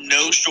there is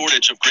no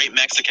shortage of great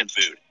Mexican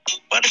food.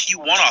 But if you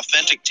want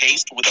authentic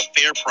taste with a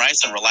fair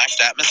price and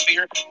relaxed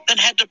atmosphere, then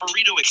head to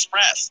Burrito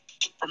Express.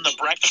 From the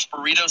breakfast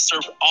burritos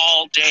served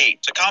all day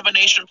to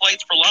combination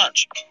plates for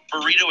lunch,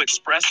 Burrito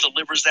Express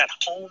delivers that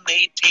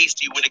homemade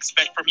taste you would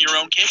expect from your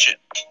own kitchen.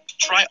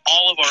 Try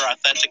all of our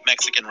authentic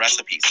Mexican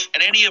recipes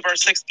at any of our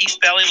 6 East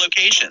Valley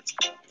locations,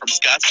 from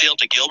Scottsdale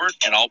to Gilbert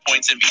and all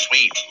points in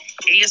between.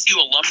 ASU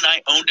alumni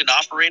owned and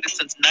operated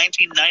since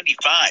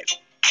 1995.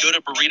 Go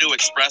to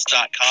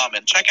burritoexpress.com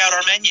and check out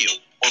our menu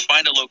or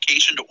find a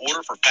location to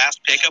order for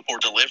fast pickup or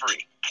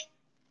delivery.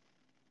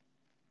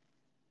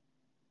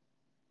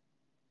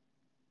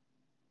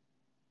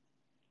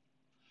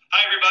 Hi,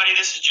 everybody.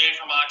 This is Jay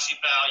from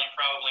OxyPal. You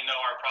probably know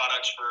our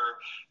products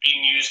for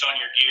being used on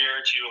your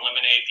gear to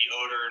eliminate the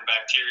odor and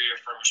bacteria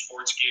from your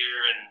sports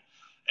gear and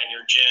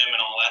your gym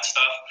and all that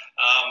stuff.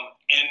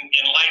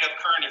 In light of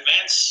current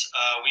events,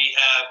 we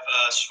have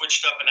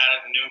switched up and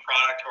added a new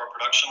product to our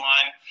production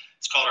line.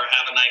 It's called our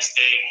Have a Nice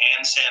Day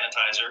hand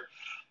sanitizer.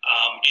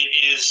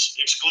 It is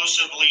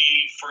exclusively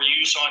for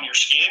use on your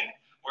skin,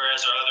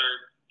 whereas our other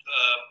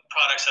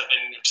products have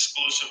been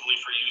exclusively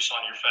for use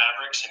on your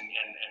fabrics and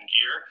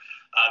gear.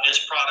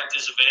 This product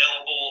is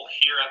available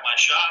here at my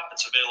shop.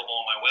 It's available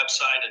on my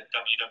website at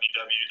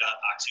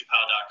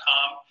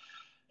www.oxypow.com.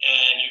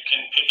 And you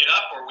can pick it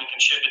up or we can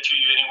ship it to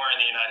you anywhere in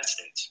the United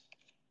States.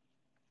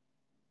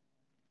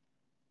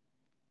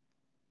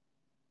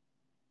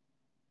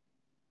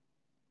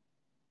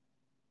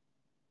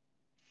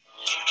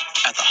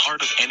 At the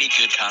heart of any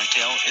good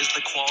cocktail is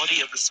the quality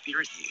of the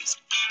spirit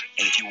used.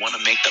 And if you want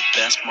to make the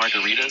best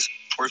margaritas,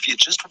 or if you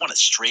just want a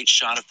straight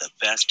shot of the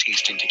best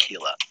tasting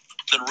tequila,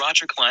 then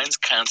Roger Klein's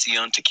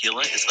Cancion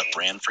Tequila is the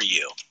brand for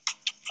you.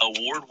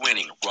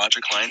 Award-winning Roger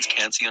Klein's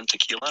Cancion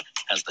Tequila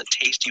has the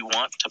taste you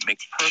want to make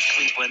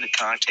perfectly blended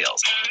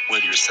cocktails,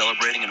 whether you're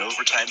celebrating an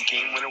overtime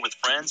game winner with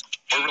friends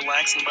or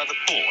relaxing by the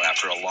pool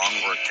after a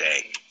long work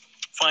day.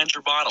 Find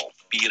your bottle,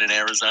 be it in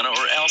Arizona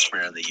or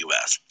elsewhere in the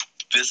U.S.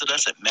 Visit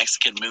us at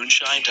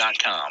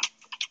MexicanMoonshine.com.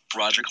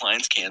 Roger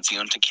Klein's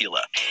Cancion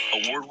Tequila,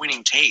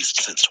 award-winning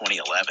taste since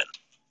 2011.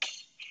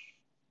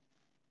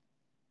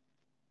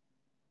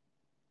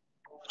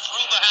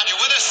 Thrilled to have you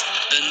with us.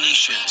 The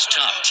nation's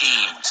top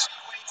teams.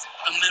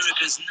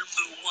 America's #1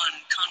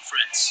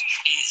 conference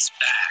is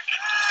back.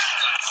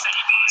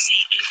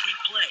 See every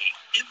play,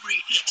 every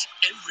hit,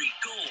 every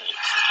goal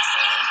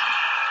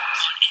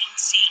on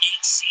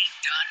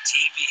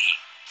NCHC.TV.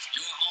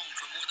 Your home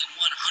for more than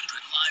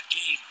 100 live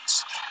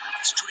games.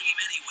 Stream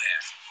anywhere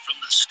from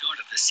the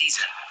start of the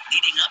season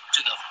leading up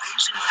to the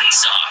Frozen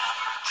Face-Off.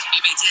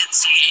 If it's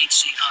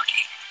NCHC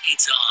hockey,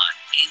 it's on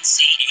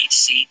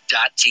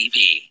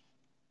NCHC.TV.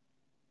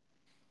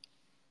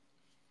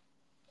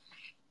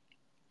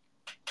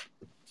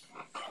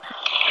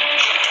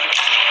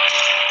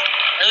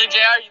 Really,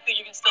 JR? You think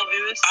you can still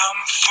do this? I'm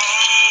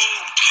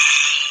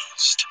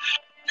focused.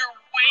 You're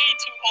way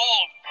too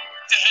old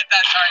to hit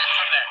that target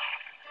from there.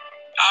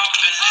 I've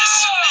been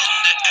listening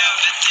to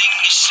everything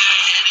you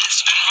said.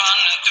 It's been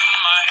running through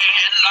my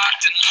head,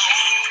 locked and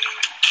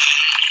loaded.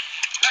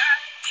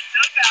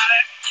 Still got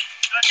it.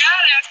 Still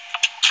got it.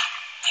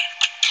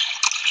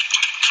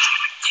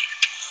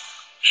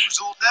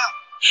 Who's old now?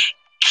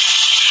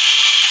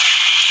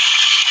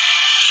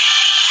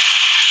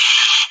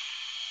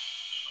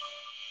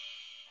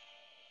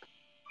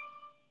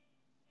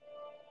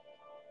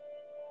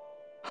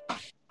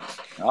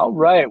 All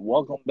right,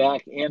 welcome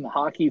back in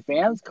hockey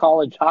fans,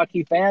 college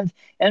hockey fans,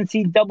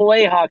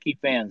 NCAA hockey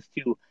fans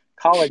to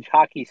College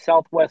Hockey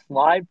Southwest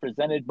Live,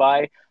 presented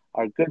by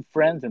our good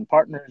friends and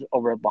partners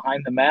over at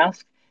Behind the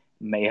Mask,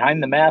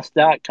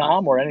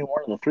 BehindTheMask.com, or any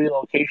one of the 3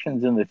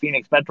 locations in the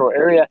Phoenix metro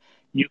area.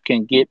 You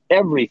can get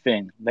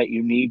everything that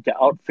you need to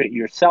outfit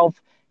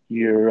yourself,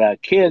 your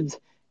kids,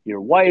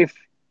 your wife,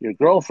 your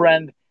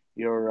girlfriend,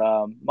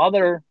 your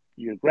mother,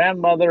 your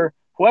grandmother,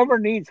 whoever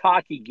needs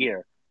hockey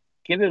gear.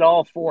 Get it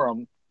all for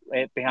them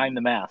Behind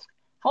the Mask.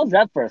 How's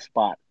that for a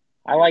spot?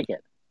 I like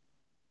it.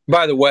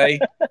 By the way,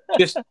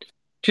 just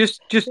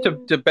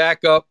to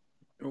back up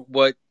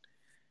what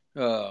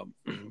I'm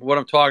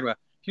talking about.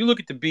 If you look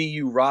at the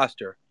BU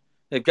roster,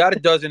 they've got a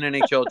dozen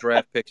NHL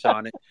draft picks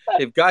on it.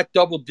 They've got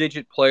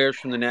double-digit players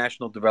from the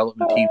National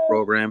Development Team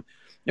program.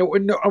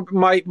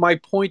 My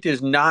point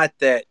is not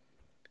that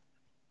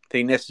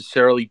they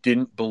necessarily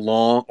didn't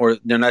belong or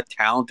they're not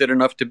talented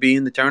enough to be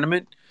in the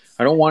tournament.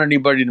 I don't want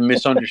anybody to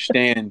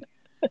misunderstand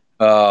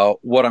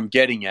what I'm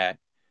getting at,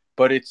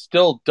 but it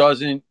still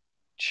doesn't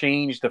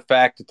change the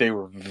fact that they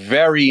were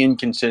very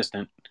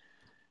inconsistent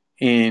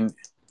in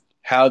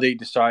how they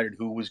decided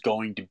who was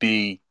going to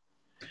be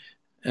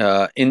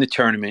in the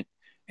tournament.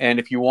 And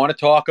if you want to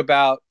talk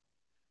about,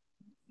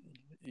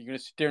 you're going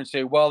to sit there and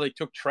say, well, they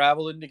took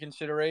travel into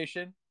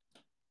consideration.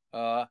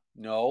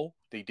 No,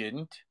 they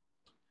didn't.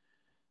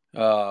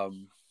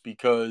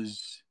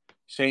 Because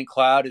St.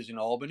 Cloud is in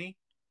Albany.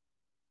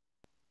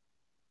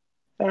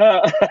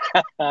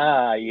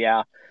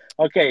 Yeah.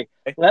 Okay.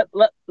 Let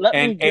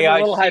me give a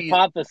little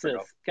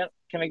hypothesis.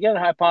 Can I get a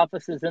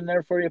hypothesis in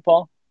there for you,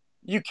 Paul?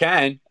 You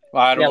can.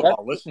 Well, I don't know if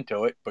I'll listen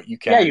to it, but you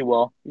can. Yeah, you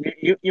will.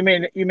 You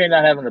may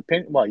not have an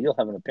opinion. Well, you'll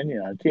have an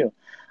opinion on it too.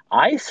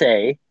 I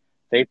say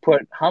they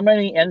put how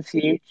many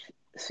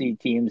NCHC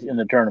teams in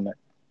the tournament?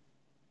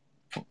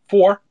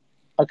 4.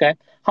 Okay.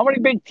 How many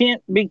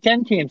Big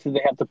Ten teams do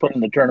they have to put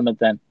in the tournament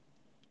then?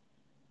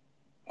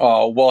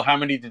 Well, how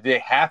many did they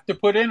have to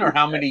put in, or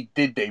how many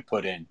did they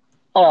put in?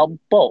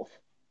 Both.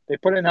 They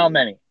put in how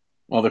many?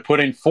 Well, they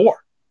put in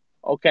 4.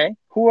 Okay.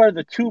 Who are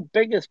the 2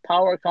 biggest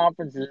power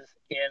conferences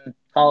in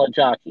college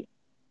hockey?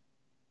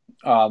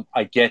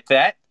 I get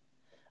that.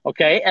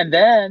 Okay, and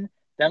then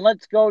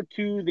let's go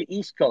to the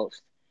East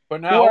Coast.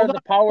 But now, who are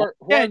the power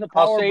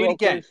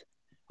brokers?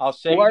 I'll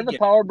say who are the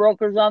power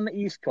brokers on the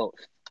East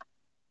Coast?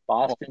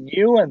 Boston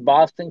U and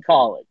Boston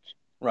College.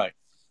 Right.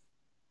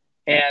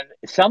 And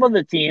some of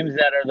the teams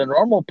that are the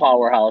normal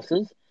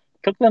powerhouses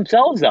took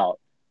themselves out.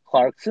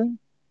 Clarkson,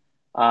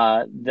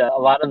 a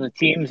lot of the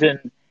teams in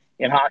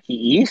Hockey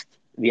East,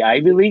 the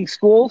Ivy League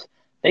schools,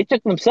 they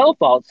took themselves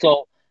out.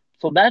 So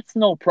that's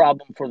no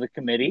problem for the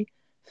committee.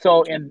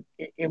 So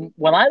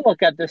when I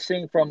look at this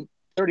thing from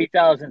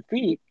 30,000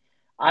 feet,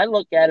 I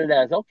look at it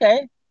as,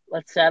 okay,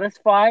 let's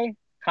satisfy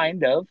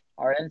kind of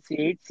our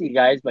NCHC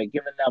guys by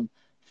giving them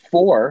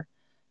 4.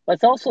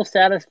 Let's also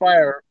satisfy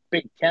our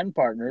Big Ten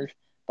partners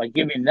by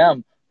giving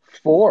them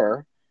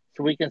 4.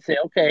 So we can say,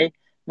 okay,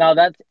 now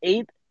that's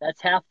 8,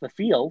 that's half the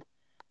field.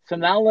 So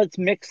now let's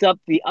mix up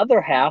the other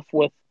half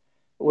with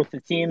the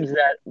teams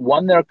that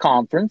won their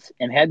conference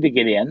and had to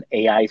get in,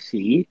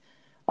 AIC,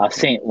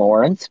 St.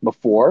 Lawrence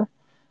before.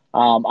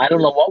 I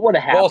don't know what would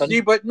have happened. Well,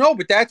 see,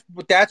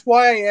 but that's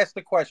why I asked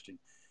the question.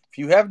 If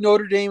you have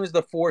Notre Dame as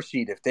the 4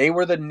 seed, if they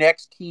were the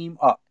next team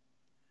up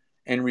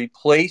and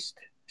replaced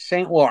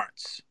St.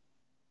 Lawrence,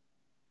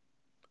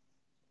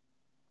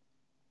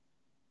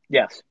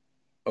 Yes.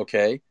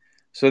 okay,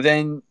 so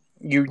then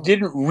you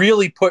didn't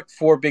really put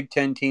 4 Big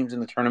Ten teams in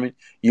the tournament.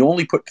 You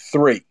only put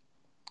 3.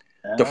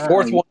 The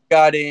fourth one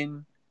got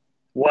in.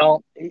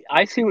 Well,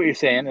 I see what you're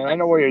saying, and I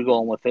know where you're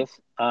going with this.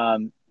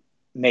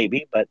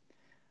 Maybe, but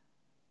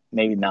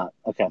maybe not.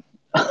 Okay.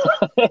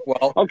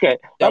 Well, okay.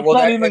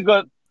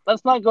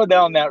 Let's not go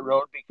down that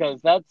road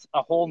because that's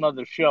a whole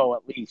nother show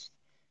at least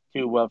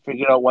to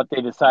figure out what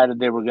they decided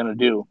they were going to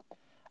do.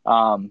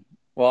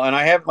 Well,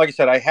 and like I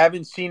said, I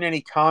haven't seen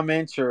any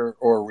comments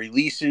or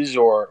releases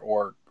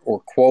or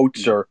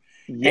quotes or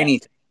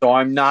anything. So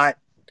I'm not.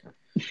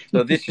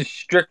 So this is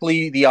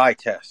strictly the eye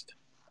test.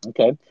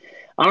 Okay.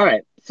 All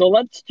right. So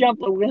let's jump.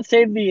 We're going to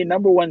save the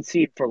number 1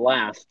 seed for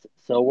last.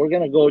 So we're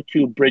going to go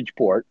to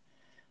Bridgeport.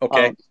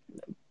 Okay.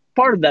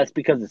 Part of that's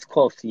because it's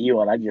close to you,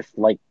 and I just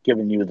like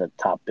giving you the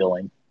top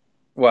billing.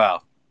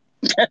 Wow.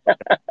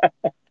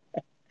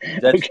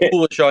 That's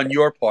foolish on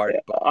your part.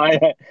 But.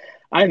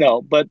 I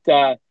know, but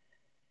where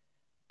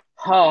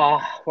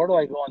do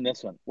I go on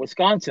this one?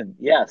 Wisconsin,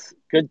 yes,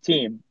 good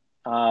team.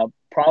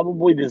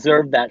 Probably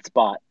deserved that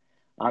spot.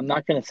 I'm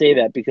not going to say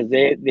that because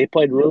they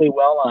played really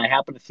well, and I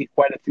happen to see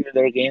quite a few of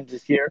their games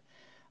this year.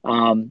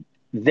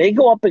 They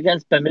go up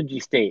against Bemidji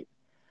State.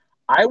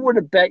 I would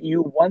have bet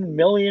you $1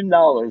 million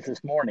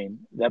this morning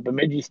that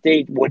Bemidji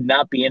State would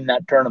not be in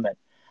that tournament.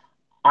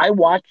 I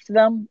watched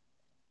them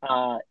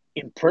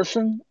in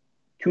person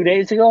 2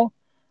 days ago.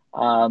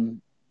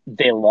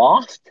 They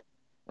lost.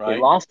 Right. They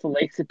lost to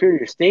Lake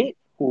Superior State,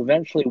 who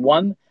eventually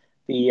won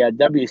the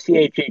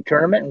WCHA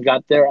tournament and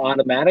got their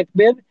automatic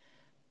bid.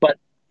 But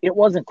it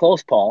wasn't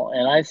close, Paul.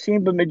 And I've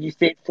seen Bemidji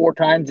State 4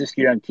 times this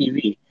year on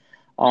TV.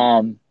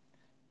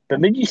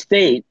 Bemidji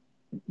State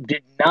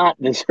did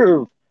not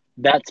deserve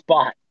that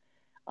spot.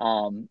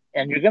 And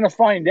you're going to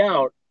find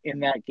out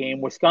in that game,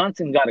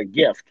 Wisconsin got a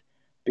gift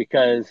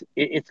because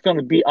it's going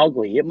to be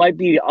ugly. It might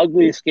be the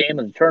ugliest game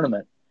in the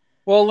tournament.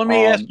 Well, let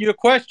me ask you a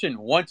question.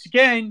 Once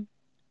again,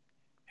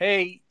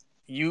 hey,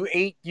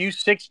 you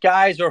 6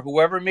 guys or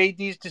whoever made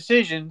these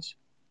decisions,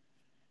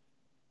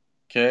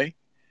 okay,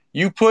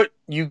 you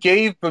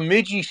gave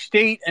Bemidji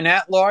State an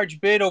at-large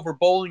bid over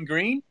Bowling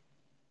Green?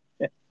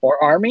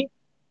 Or Army?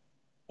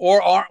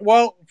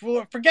 Well,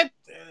 forget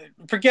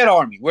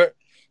Army.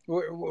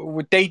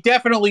 They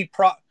definitely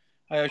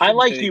I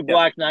like you,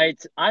 Black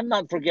Knights. I'm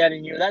not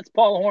forgetting you. That's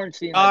Paul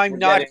Hornstein. I'm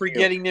not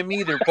forgetting them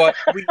either. But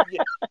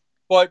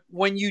but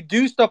when you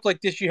do stuff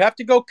like this, you have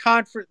to go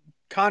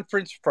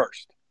conference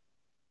first.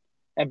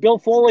 And Bill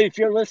Foley, if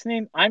you're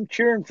listening, I'm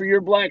cheering for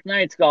your Black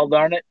Knights, god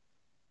darn it.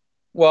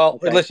 Well,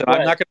 listen,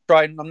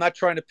 I'm not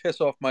trying to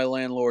piss off my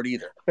landlord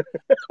either.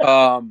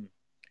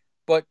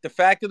 But the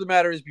fact of the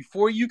matter is,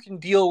 before you can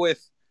deal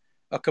with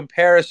a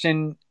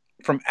comparison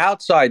from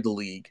outside the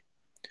league,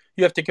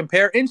 you have to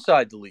compare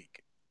inside the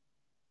league.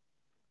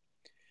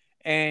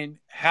 And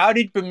how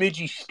did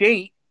Bemidji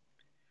State,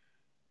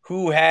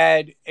 who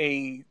had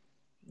a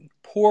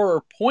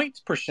poorer points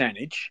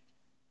percentage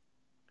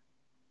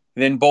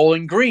than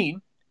Bowling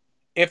Green,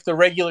 if the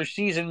regular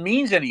season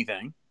means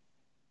anything,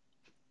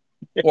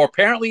 or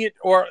apparently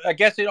I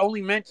guess it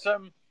only meant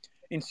something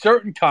in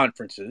certain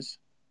conferences.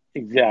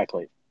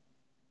 Exactly.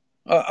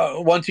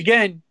 Once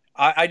again,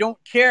 I don't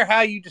care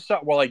how you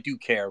decide. Well, I do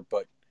care,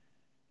 but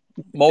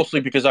mostly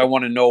because I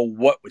want to know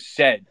what was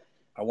said.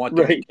 I want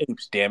those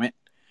tapes, damn it.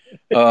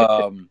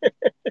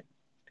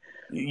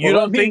 You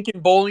don't think in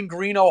Bowling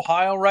Green,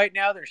 Ohio right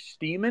now they're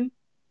steaming?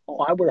 Oh,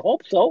 I would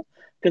hope so,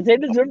 because they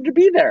deserve to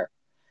be there.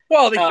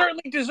 Well, they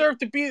certainly deserve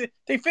to be.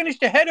 They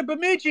finished ahead of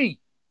Bemidji.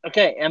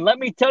 Okay, and let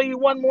me tell you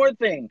one more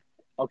thing,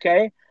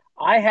 okay?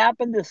 I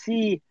happened to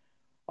see,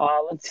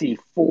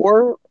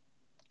 4,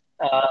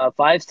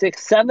 5,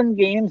 6, 7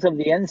 games of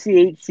the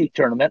NCHC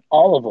tournament,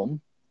 all of them,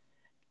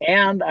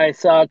 and I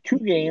saw 2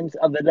 games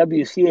of the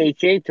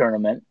WCHA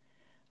tournament,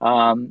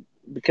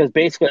 because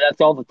basically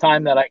that's all the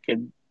time that I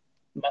could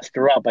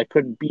muster up. I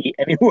couldn't be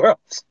anywhere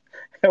else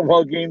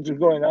while games were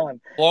going on.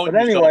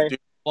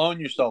 Blowing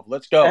yourself.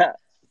 Let's go.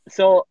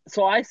 So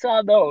I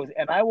saw those,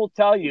 and I will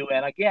tell you,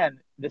 and again,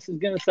 this is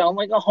going to sound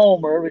like a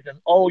homer because,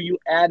 you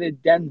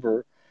added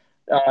Denver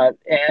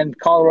and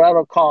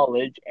Colorado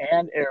College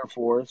and Air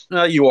Force.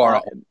 No, you are a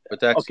homer, but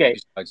that's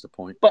besides the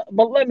point. But I'm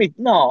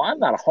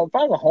not a homer. If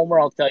I was a homer,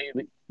 I'll tell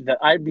you that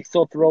I'd be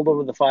so thrilled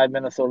over the 5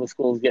 Minnesota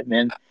schools getting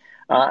in.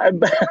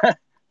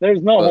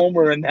 There's no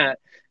homer in that.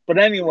 But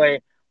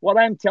anyway, what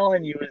I'm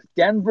telling you is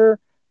Denver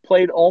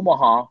played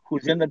Omaha,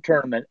 who's in the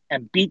tournament,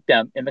 and beat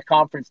them in the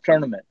conference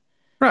tournament.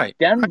 Right.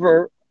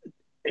 Denver,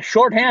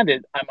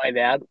 shorthanded, I might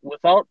add,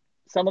 without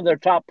some of their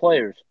top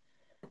players.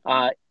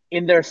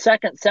 In their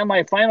second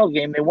semifinal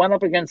game, they went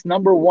up against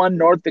number 1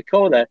 North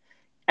Dakota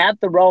at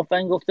the Ralph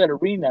Engelstad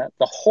Arena,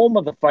 the home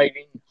of the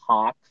Fighting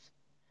Hawks.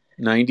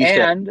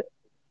 97.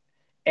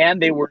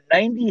 and they were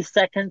 90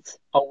 seconds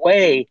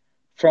away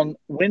from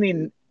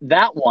winning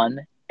that one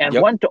and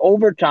Yep. went to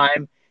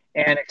overtime.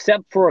 And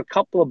except for a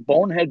couple of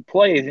bonehead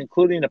plays,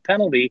 including a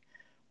penalty,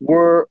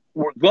 we're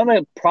going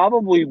to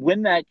probably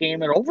win that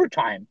game in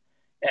overtime,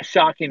 as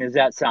shocking as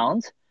that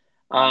sounds.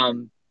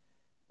 Um,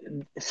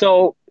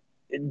 so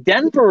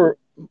Denver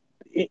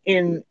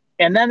and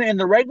then in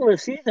the regular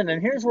season,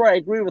 and here's where I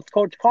agree with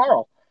Coach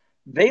Carl,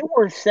 they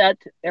were set.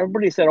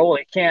 Everybody said, "Oh,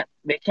 they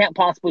can't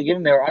possibly get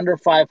in there under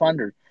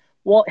 500."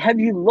 Well, have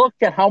you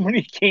looked at how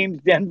many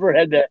games Denver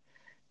had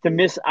to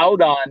miss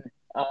out on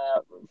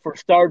for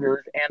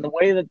starters, and the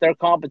way that their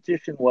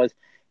competition was?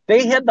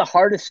 They had the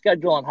hardest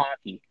schedule in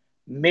hockey,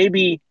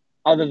 maybe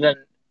other than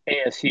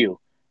ASU.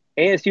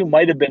 ASU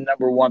might have been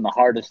number one, the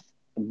hardest,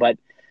 but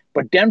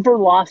Denver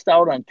lost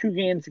out on 2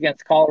 games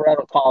against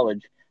Colorado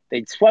College.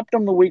 They'd swept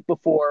them the week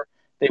before.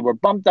 They were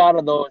bumped out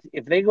of those.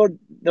 If they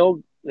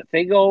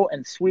go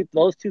and sweep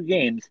those 2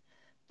 games,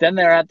 then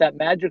they're at that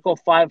magical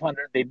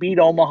 500. They beat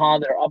Omaha.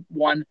 They're up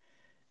one.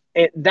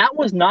 That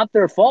was not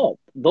their fault.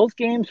 Those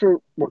games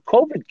were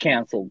COVID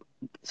canceled,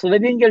 so they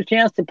didn't get a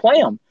chance to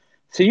play them.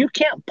 So you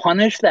can't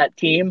punish that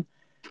team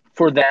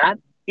for that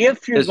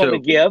if you're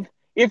going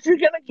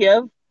to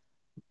give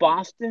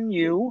Boston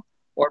U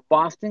or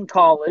Boston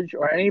College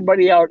or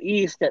anybody out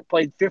east that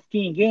played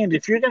 15 games,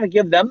 if you're going to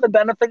give them the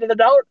benefit of the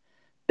doubt,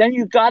 then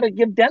you got to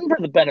give Denver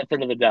the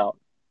benefit of the doubt.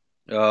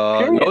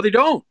 Period. No, they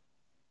don't.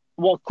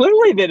 Well,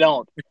 clearly they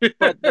don't.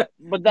 But that's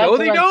No, what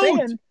they I'm don't.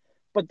 saying.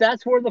 But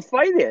that's where the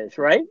fight is,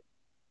 right?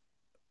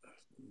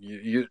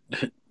 You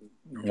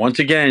once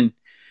again,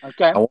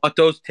 Okay. I want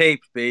those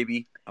tapes,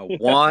 baby. I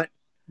want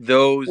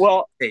those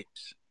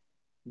tapes.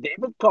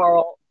 David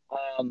Carl,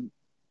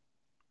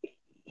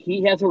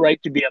 he has a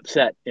right to be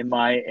upset in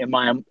my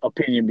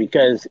opinion,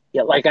 because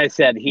like I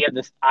said,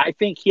 I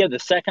think he had the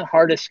second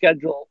hardest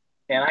schedule,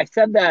 and I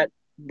said that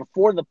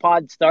before the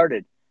pod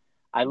started.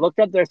 I looked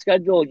up their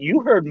schedule.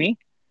 You heard me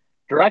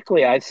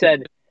directly. I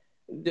said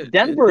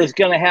Denver is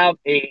going to have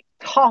a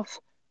tough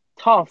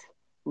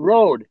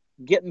road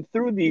getting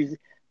through these,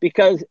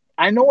 because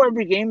I know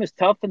every game is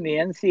tough in the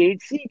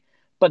NCHC,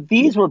 but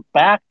these were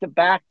back to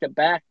back to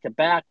back to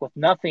back with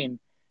nothing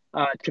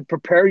to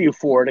prepare you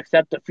for it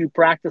except a few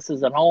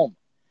practices at home.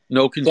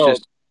 No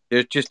consistency.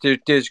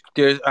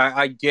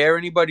 I dare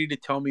anybody to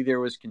tell me there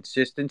was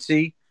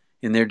consistency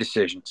in their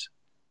decisions.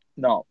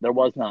 No, there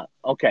was not.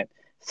 Okay,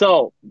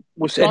 so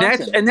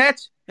Wisconsin, and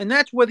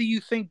that's whether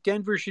you think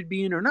Denver should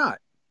be in or not.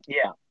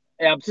 Yeah,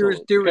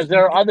 absolutely. Because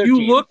there are other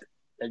teams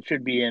that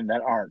should be in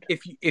that aren't.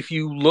 If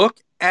you look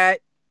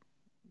at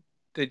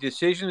the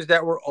decisions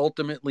that were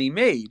ultimately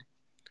made,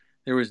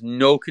 there was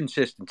no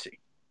consistency.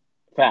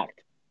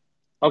 Fact.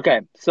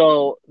 Okay,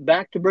 so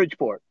back to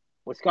Bridgeport.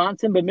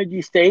 Wisconsin,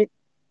 Bemidji State,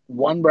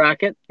 one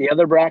bracket. The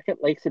other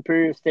bracket, Lake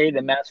Superior State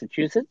and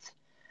Massachusetts.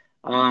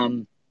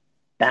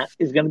 That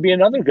is going to be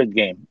another good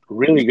game.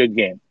 Really good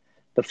game.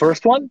 The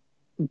first one,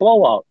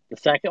 blowout. The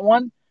second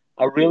one,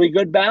 a really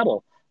good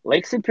battle.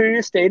 Lake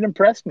Superior State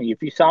impressed me.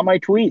 If you saw my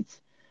tweets,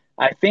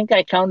 I think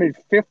I counted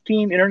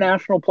 15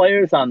 international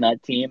players on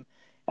that team.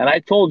 And I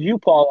told you,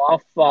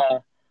 Paul,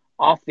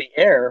 off the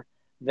air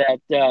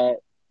that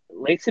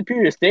Lake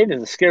Superior State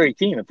is a scary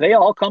team. If they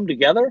all come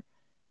together,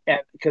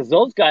 and because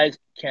those guys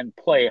can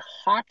play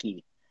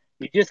hockey,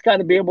 you just got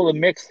to be able to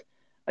mix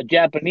a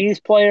Japanese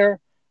player,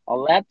 a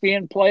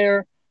Latvian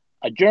player,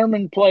 a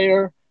German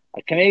player,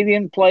 a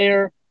Canadian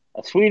player,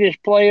 a Swedish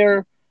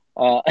player,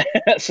 a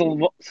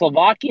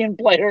Slovakian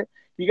player.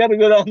 You got to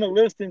go down the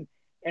list and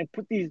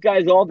put these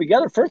guys all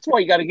together. First of all,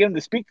 you got to get them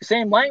to speak the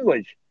same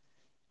language,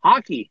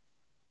 hockey.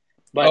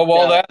 But,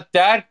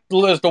 that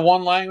is the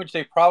one language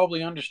they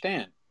probably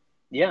understand.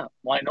 Yeah,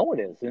 well, I know it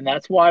is, and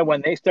that's why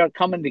when they start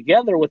coming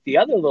together with the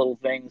other little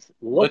things,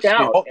 look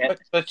out.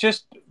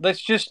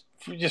 Let's just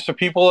so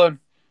people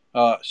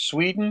are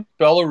Sweden,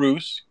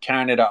 Belarus,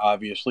 Canada,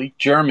 obviously,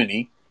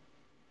 Germany,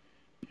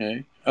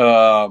 okay,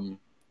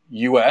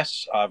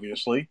 U.S.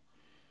 obviously,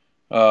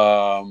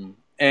 and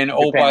Japan.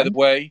 Oh, by the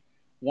way,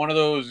 one of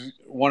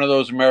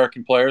those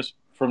American players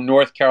from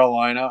North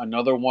Carolina,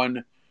 another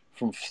one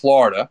from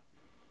Florida,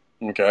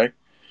 okay,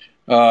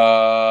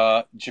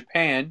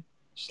 Japan,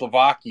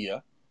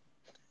 Slovakia.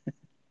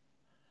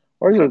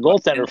 Where's your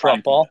goaltender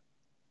from, Paul?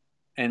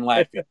 And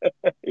Latvia.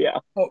 Yeah.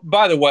 Oh,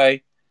 by the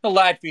way, the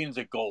Latvian's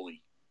a goalie.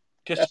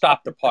 Just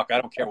stop the puck.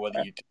 I don't care whether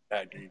you do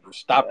that.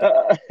 Stop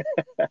the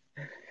puck.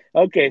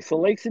 Okay, so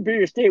Lake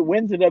Superior State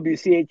wins the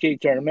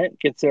WCHA tournament,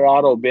 gets their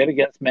auto bid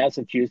against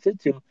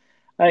Massachusetts, who,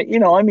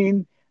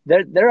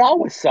 they're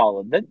always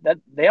solid. That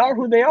they are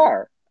who they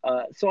are.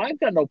 So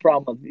I've got no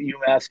problem with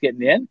UMass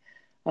getting in.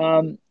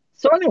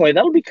 So anyway,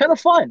 that'll be kind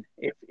of fun.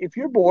 If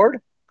you're bored,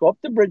 go up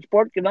to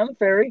Bridgeport, get on the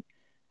ferry,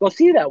 go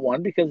see that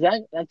one, because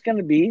that's going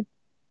to be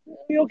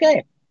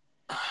okay.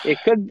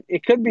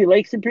 It could be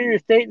Lake Superior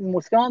State and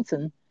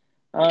Wisconsin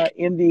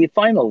in the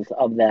finals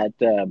of that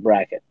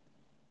bracket.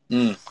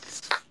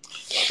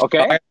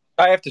 Okay.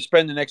 I have to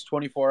spend the next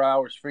 24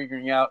 hours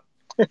figuring out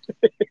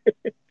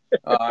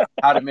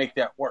how to make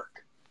that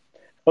work.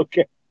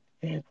 Okay.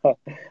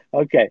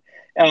 Okay.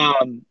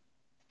 Um,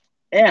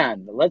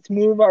 and let's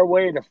move our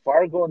way to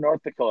Fargo,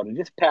 North Dakota,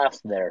 just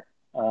past there,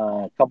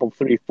 a couple,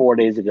 3, 4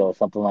 days ago,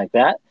 something like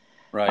that.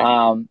 Right.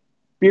 Um,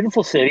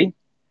 Beautiful city,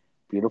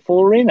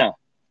 beautiful arena.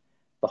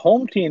 The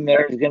home team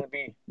there is going to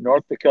be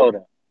North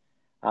Dakota.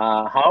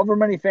 However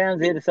many fans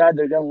they decide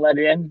they're going to let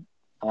in,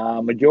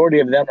 majority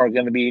of them are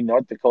going to be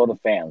North Dakota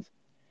fans.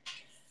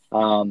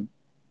 Um,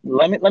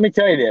 let me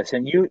tell you this,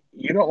 and you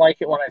don't like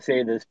it when I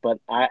say this, but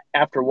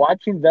after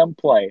watching them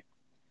play,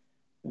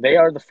 they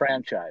are the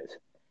franchise,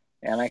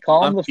 and I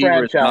call them Tom the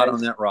Seaver is not on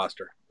franchise. that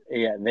roster.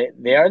 Yeah,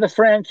 they are the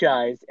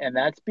franchise, and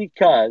that's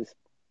because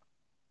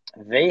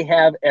they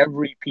have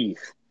every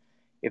piece.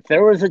 If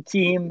there was a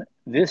team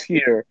this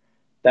year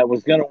that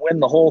was going to win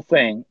the whole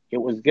thing, it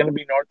was going to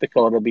be North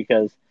Dakota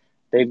because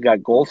they've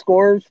got goal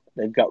scorers,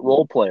 they've got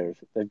role players,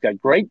 they've got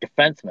great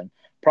defensemen,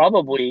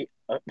 probably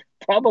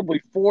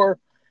probably four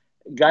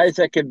guys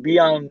that could be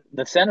on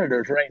the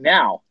Senators right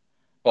now,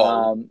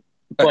 Well,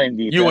 playing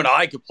you and defense.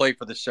 I could play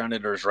for the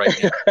Senators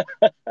right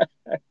now.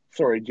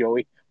 Sorry,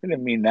 Joey, I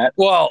didn't mean that.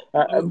 Well,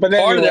 But part of that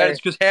is anyway,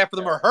 because half of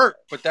them are hurt,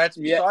 but that's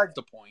yeah, besides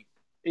the point.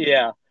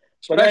 yeah.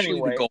 But Especially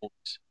the anyway,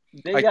 goalies.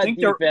 they I got think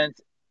they're defense,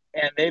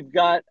 and they've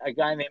got a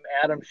guy named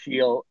Adam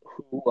Shield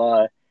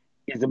who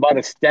is about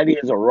as steady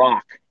as a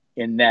rock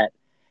in net.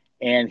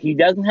 And he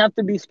doesn't have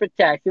to be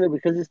spectacular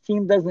because his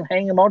team doesn't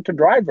hang him out to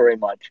dry very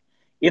much,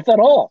 if at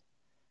all.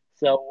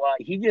 So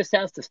he just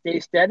has to stay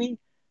steady,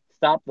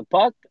 stop the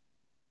puck,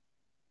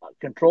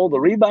 control the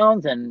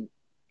rebounds, and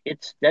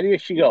it's steady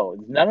as she goes.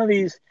 None of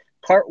these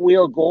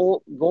cartwheel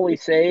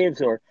goalie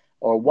saves or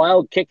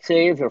wild kick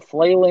saves or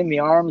flailing the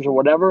arms or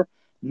whatever.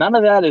 None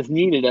of that is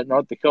needed at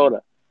North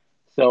Dakota.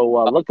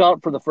 So look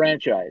out for the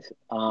franchise.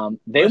 They will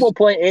listen.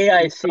 play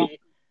AIC,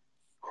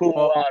 who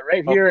Well,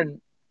 right here,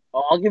 and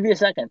I'll give you a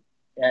second,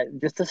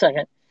 just a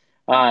second.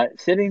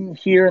 Sitting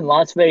here in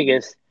Las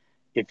Vegas,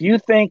 if you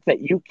think that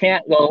you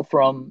can't go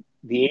from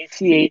the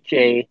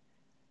ACHA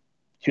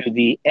to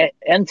the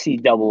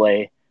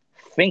NCAA,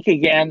 think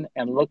again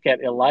and look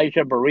at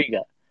Elijah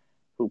Barriga,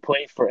 who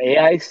played for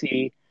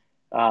AIC,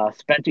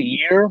 spent a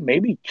year,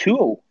 maybe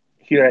two,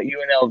 here at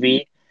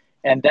UNLV,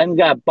 and then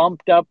got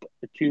bumped up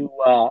to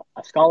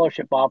a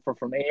scholarship offer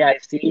from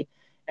AIC.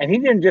 And he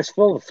didn't just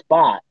fill the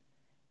spot;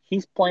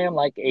 he's playing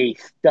like a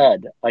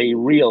stud, a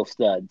real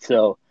stud.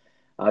 So,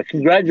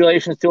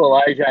 congratulations to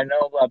Elijah. I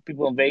know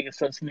people in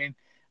Vegas listening.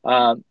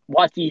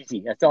 Watch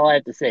Easy. That's all I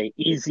have to say.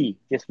 Easy.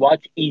 Just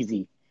watch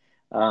Easy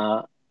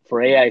uh, for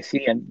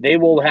AIC, and they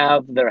will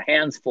have their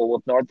hands full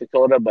with North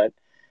Dakota, but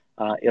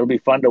it'll be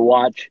fun to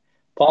watch.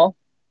 Paul,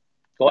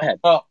 go ahead.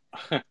 well,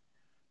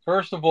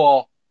 first of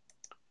all,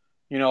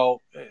 you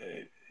know,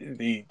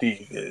 the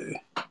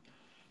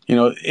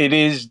it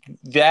is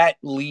that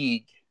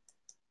league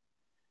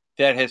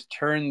that has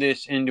turned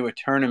this into a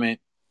tournament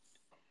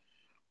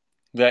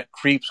that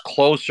creeps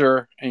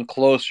closer and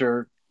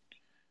closer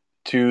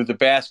to the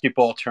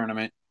basketball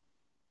tournament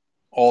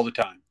all the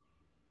time.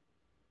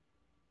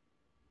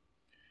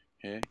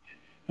 Okay.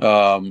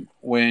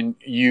 When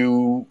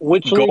you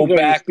Which go league are you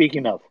back,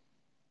 speaking of?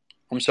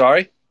 I'm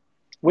sorry,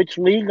 Which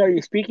league are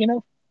you speaking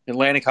of?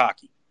 Atlantic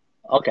Hockey.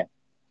 Okay.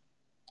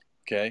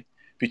 Okay.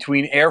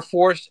 Between Air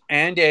Force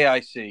and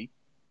AIC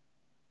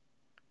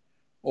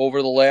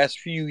over the last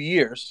few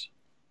years,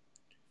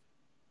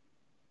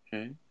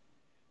 okay,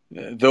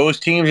 those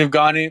teams have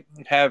gone in,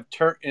 have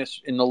turned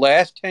in the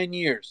last 10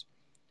 years.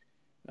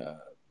 Uh,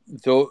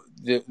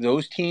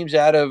 those teams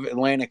out of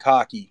Atlantic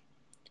Hockey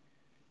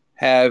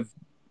have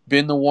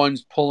been the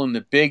ones pulling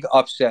the big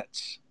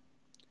upsets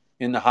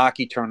in the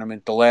hockey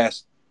tournament the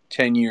last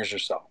 10 years or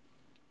so.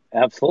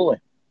 Absolutely.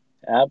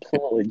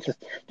 Absolutely. Just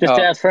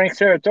Uh, ask Frank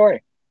Serratori.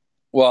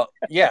 well,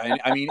 yeah,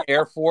 and I mean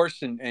Air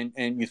Force and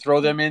you throw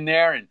them in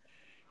there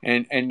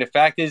and the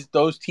fact is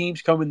those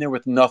teams come in there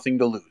with nothing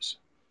to lose.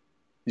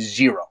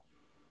 Zero.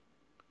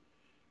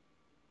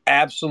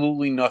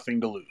 Absolutely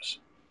nothing to lose.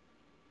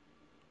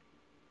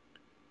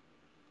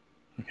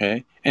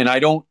 Okay? And I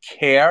don't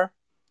care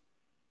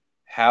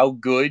how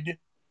good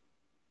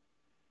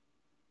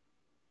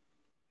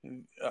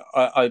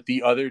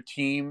the other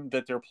team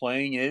that they're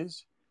playing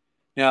is.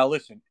 Now,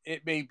 listen,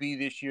 it may be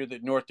this year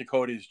that North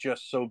Dakota is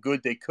just so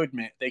good they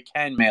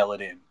can mail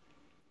it in.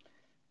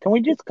 Can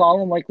we just call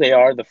them like they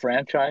are, the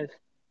franchise?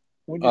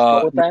 Can we just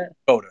go with North that?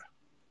 Dakota.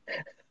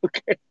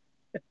 Okay.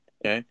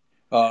 Okay.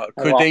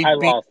 Could they I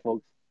be? lost,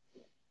 folks.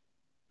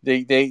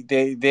 They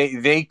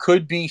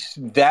could be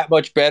that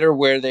much better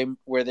where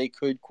they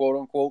could quote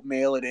unquote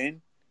mail it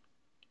in,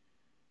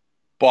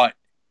 but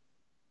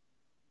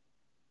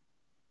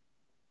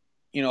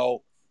you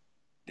know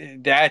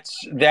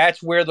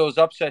that's where those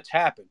upsets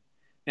happen.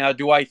 Now,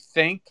 do I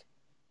think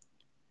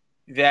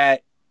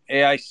that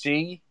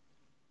AIC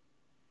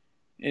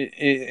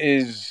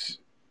is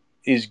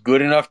is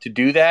good enough to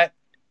do that?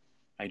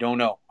 I don't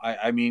know.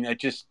 I mean, I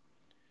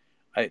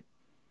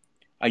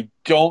I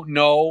don't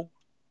know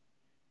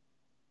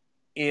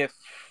if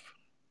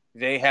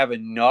they have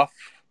enough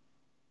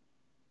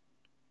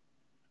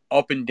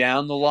up and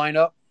down the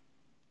lineup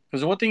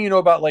Because the one thing you know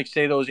about, like,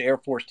 say, those Air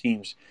Force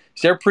teams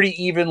is they're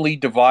pretty evenly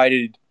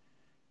divided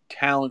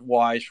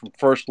talent-wise from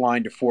first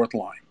line to fourth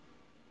line.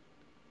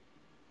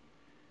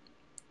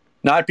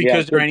 Not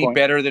because they're any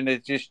better than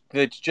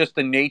it's just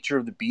the nature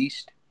of the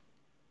beast.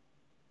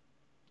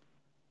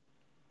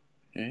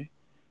 Okay.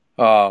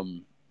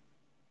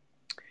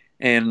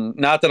 And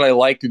not that I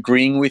like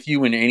agreeing with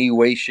you in any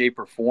way, shape,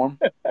 or form.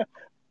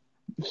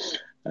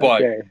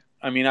 But, okay.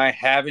 I mean, I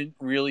haven't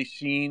really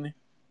seen...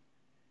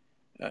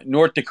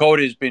 North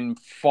Dakota has been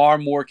far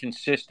more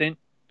consistent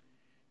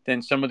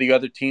than some of the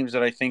other teams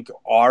that I think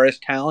are as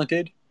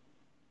talented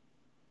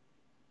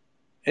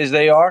as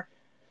they are.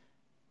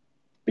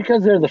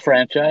 Because they're the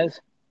franchise.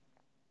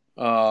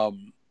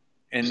 And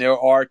there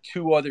are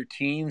two other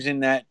teams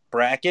in that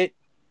bracket.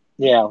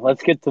 Yeah,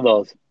 let's get to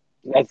those.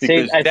 I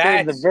saved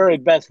the very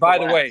best. By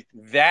the way,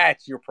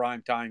 that's your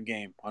primetime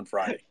game on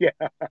Friday. Yeah,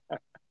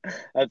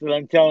 that's what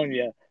I'm telling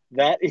you.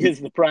 That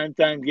is the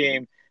primetime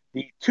game.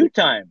 The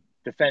two-time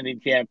defending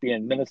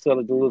champion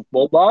Minnesota Duluth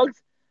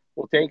Bulldogs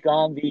will take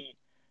on the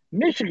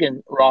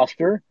Michigan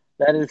roster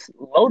that is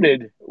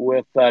loaded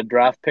with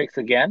draft picks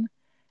again,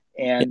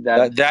 and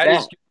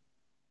that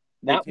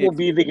will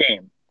be the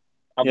game.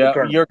 Yeah,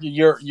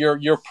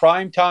 your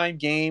primetime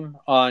game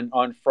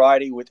on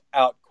Friday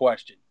without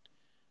question.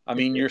 I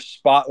mean, your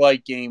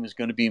spotlight game is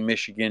going to be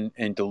Michigan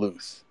and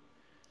Duluth.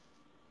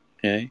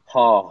 Okay.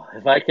 Oh,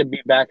 if I could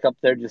be back up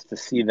there just to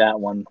see that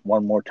one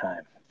more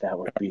time, that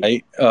would be.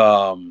 Right.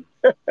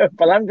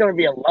 But I'm going to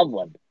be in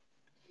Loveland.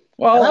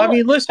 Well, I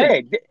mean, listen.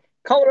 Hey,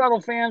 Colorado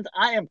fans,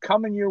 I am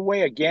coming your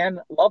way again.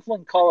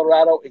 Loveland,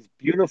 Colorado is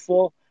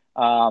beautiful.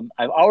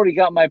 I've already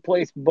got my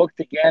place booked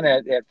again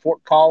at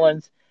Fort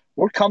Collins.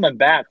 We're coming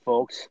back,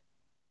 folks.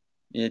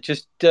 Yeah,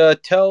 just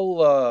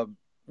tell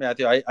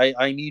Matthew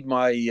I need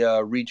my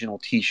regional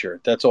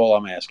T-shirt. That's all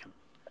I'm asking.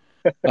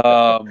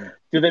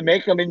 Do they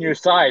make them in your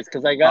size?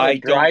 Because I got a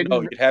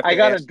Dryden. I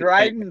got a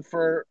Dryden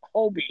for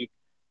Hobie.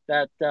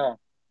 That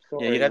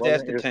you'd have to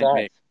ask the tent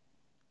mate.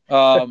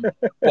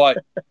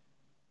 But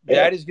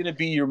that is going to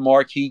be your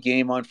marquee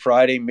game on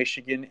Friday,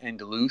 Michigan and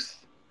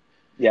Duluth.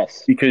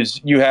 Yes, because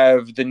you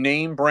have the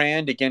name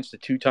brand against the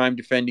two-time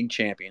defending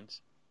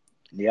champions.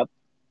 Yep.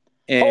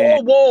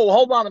 And whoa!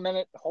 Hold on a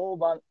minute.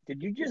 Hold on.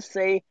 Did you just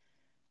say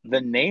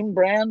the name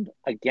brand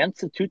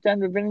against the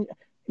two-time defending?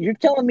 You're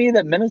telling me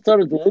that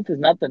Minnesota Duluth is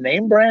not the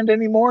name brand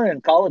anymore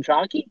in college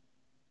hockey?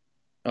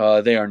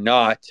 They are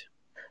not.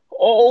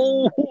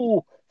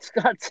 Oh,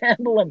 Scott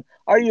Sandelin,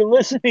 are you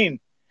listening?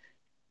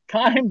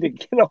 Time to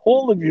get a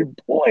hold of your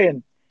boy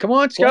and come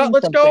on, Scott,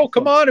 let's go.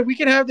 Come on, and we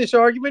can have this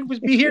argument. We'll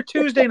be here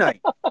Tuesday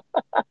night.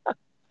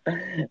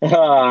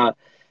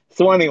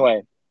 So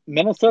anyway,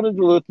 Minnesota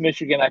Duluth,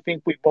 Michigan. I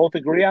think we both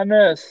agree on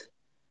this.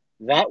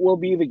 That will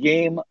be the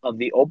game of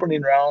the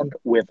opening round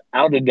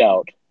without a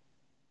doubt.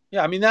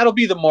 Yeah, I mean, that'll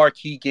be the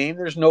marquee game.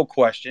 There's no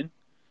question.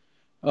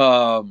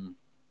 And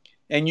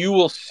you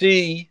will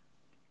see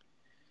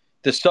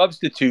the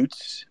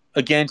substitutes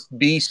against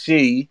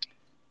BC.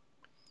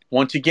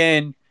 Once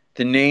again,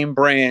 the name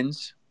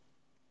brands.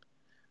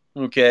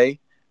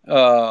 Okay.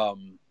 It'll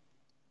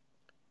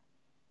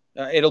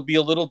be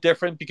a little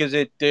different because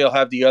they'll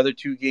have the other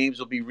two games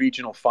will be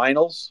regional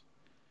finals.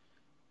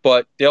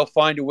 But they'll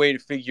find a way to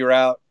figure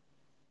out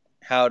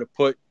how to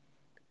put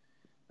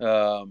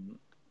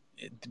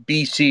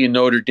BC and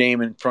Notre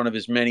Dame in front of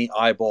as many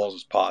eyeballs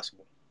as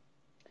possible.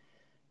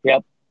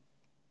 Yep.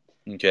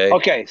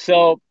 Okay.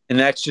 So, and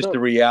that's just the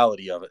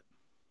reality of it.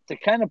 To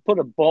kind of put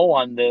a bow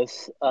on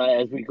this,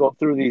 as we go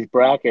through these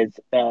brackets,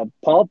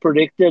 Paul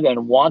predicted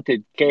and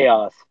wanted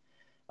chaos.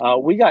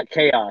 We got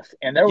chaos,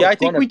 and there was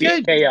going to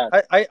be chaos.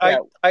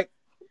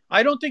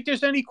 I don't think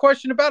there's any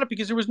question about it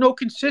because there was no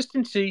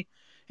consistency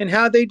in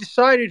how they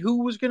decided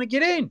who was going to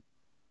get in.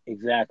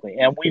 Exactly,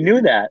 and we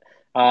knew that.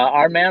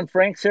 Our man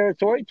Frank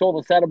Saratori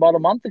told us that about a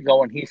month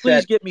ago, and he said,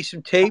 "Please get me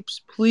some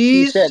tapes,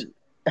 please."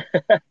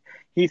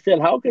 He said,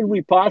 "How could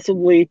we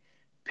possibly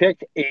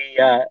pick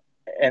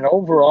an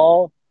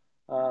overall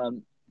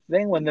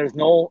thing when there's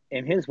no,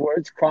 in his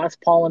words,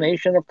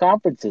 cross-pollination of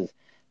conferences?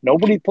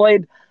 Nobody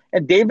played."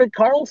 And David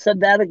Carl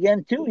said that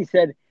again too. He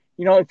said,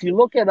 if you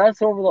look at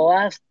us over the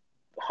last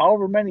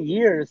however many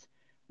years,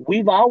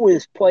 we've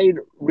always played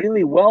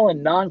really well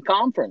in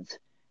non-conference.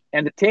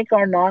 And to take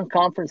our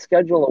non-conference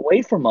schedule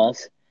away from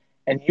us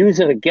and use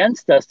it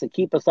against us to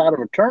keep us out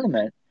of a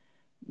tournament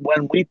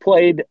when we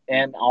played,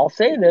 and I'll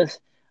say this,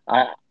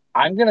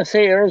 I'm going to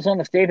say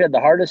Arizona State had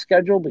the hardest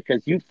schedule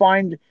because you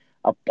find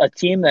a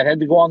team that had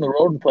to go on the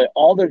road and play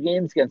all their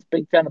games against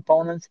Big Ten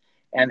opponents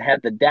and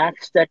had the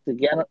deck stacked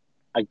again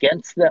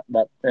against them,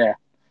 the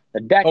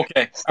deck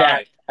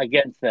stacked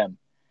against them.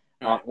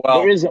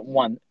 There isn't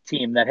one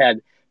team that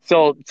had.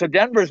 So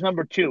Denver's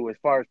number 2 as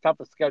far as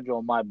toughest schedule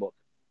in my book.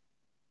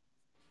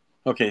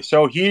 Okay,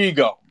 so here you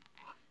go.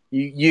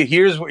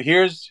 Here's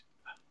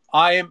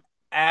I am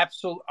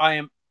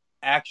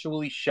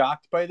actually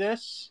shocked by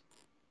this.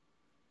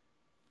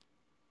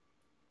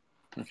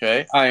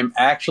 Okay, I am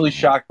actually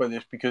shocked by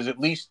this because at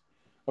least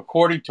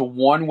according to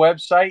one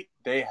website,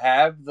 they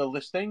have the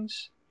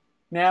listings.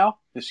 now,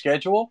 the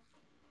schedule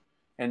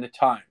and the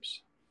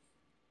times.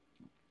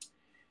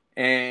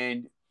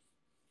 And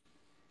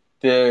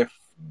the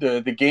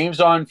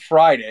game's on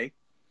Friday,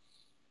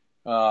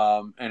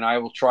 and I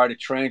will try to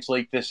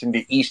translate this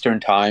into Eastern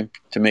time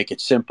to make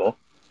it simple.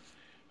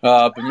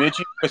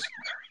 Bemidji,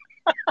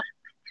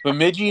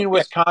 and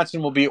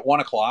Wisconsin will be at 1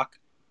 o'clock.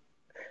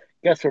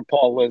 Guess where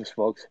Paul lives,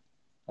 folks.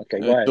 Okay,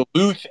 go ahead.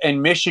 Duluth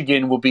and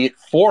Michigan will be at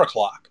 4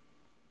 o'clock.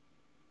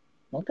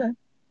 Okay.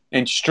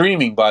 And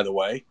streaming, by the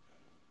way,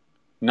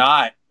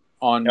 not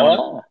on one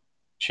of the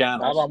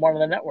channels. Not on one of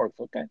the networks.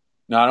 Okay.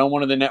 Not on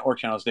one of the network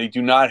channels. They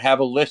do not have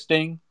a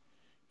listing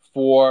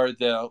for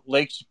the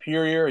Lake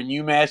Superior and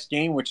UMass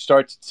game, which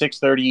starts at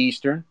 6:30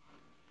 Eastern.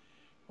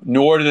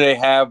 Nor do they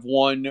have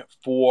one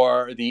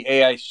for the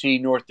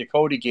AIC North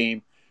Dakota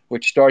game,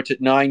 which starts at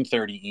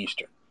 9:30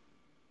 Eastern.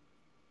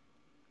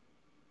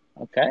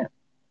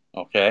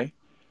 Okay.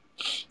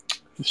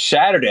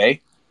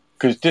 Saturday,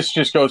 because this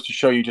just goes to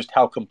show you just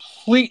how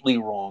completely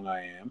wrong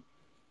I am.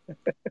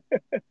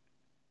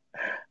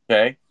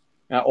 Okay.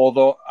 Now,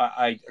 although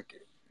I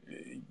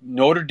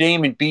Notre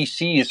Dame and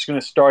BC is going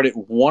to start at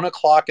 1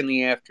 o'clock in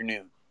the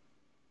afternoon.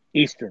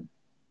 Eastern.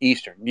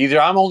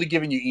 I'm only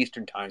giving you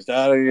Eastern times.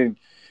 Otherwise,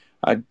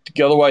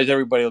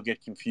 everybody will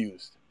get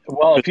confused.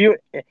 Well,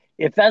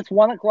 if that's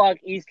 1 o'clock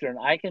Eastern,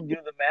 I can do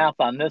the math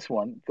on this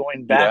one,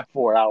 going back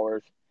 4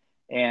 hours.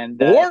 And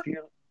what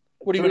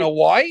are you in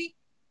Hawaii?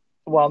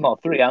 Well, no,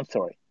 3. I'm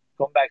sorry,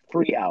 going back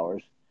 3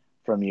 hours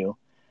from you,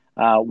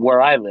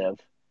 where I live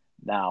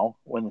now,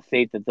 when the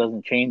state that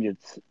doesn't change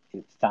its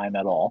time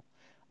at all.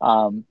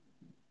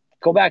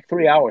 Go back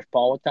 3 hours,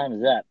 Paul. What time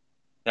is that?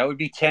 That would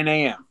be 10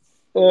 a.m.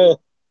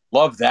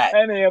 Love that.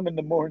 10 a.m. in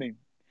the morning.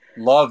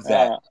 Love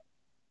that.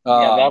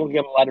 That'll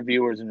get a lot of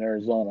viewers in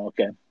Arizona.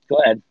 Okay, go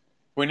ahead.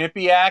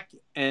 Quinnipiac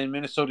and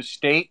Minnesota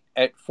State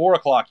at 4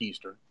 o'clock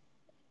Eastern.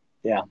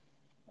 Yeah,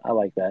 I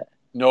like that.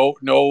 No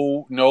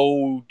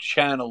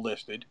channel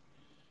listed.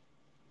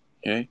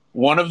 Okay.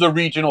 One of the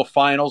regional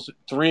finals at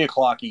 3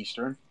 o'clock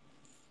Eastern.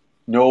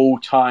 No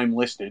time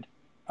listed.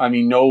 I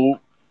mean, no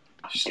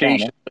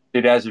station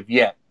listed as of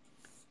yet.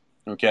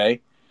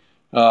 Okay.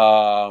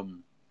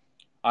 I'm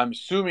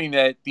assuming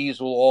that these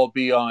will all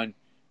be on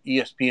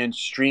ESPN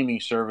streaming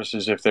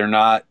services if they're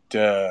not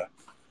going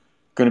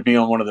to be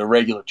on one of the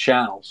regular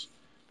channels.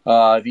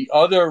 The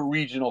other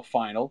regional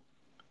final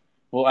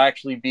will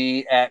actually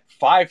be at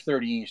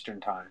 5:30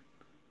 Eastern time.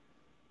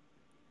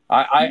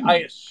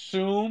 I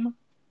assume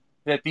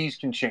that these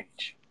can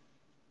change.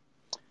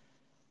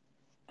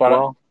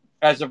 But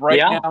as of right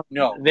now,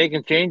 no. They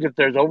can change if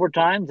there's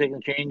overtime. They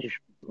can change.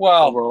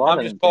 Well,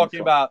 I'm just talking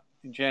about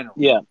in general.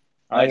 Yeah.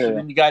 All right, so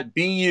then you got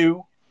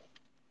BU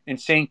and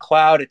St.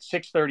 Cloud at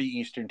 6:30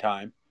 Eastern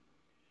time,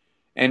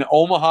 and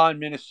Omaha and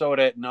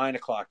Minnesota at 9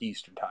 o'clock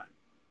Eastern time.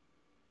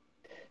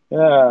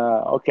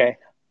 Okay.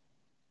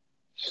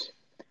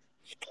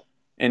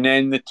 And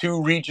then the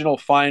two regional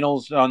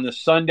finals on the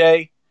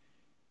Sunday,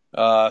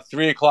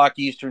 3 o'clock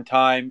Eastern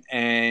time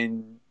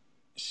and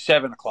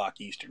 7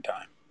 o'clock Eastern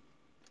time.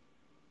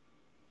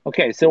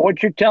 Okay, so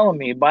what you're telling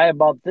me, by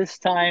about this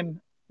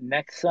time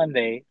next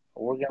Sunday,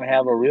 we're going to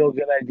have a real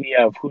good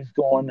idea of who's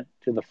going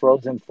to the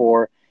Frozen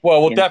Four.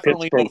 Well, we'll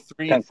definitely Pittsburgh, know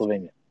 3.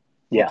 Pennsylvania.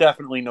 We'll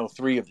definitely know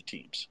 3 of the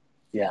teams.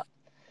 Yeah.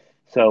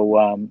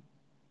 So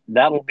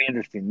that'll be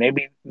interesting.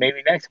 Maybe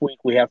next week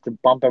we have to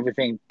bump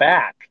everything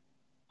back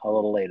a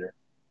little later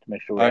to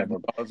make sure we have.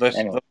 Let's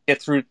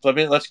get through.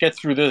 Let's get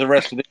through the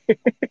rest of it.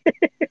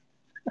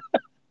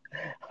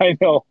 I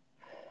know.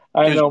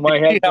 My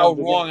head. See how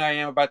wrong I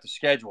am about the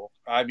schedule.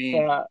 I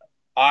mean,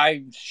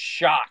 I'm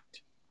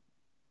shocked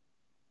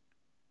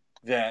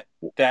that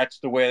that's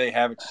the way they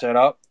have it set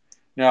up.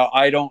 Now,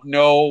 I don't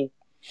know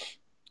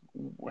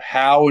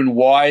how and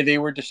why they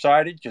were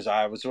decided because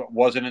I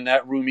wasn't in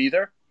that room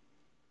either.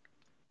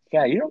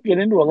 Yeah, you don't get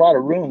into a lot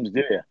of rooms,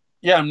 do you?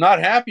 Yeah, I'm not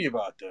happy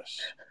about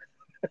this.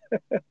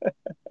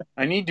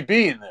 I need to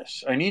be in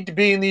this. I need to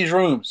be in these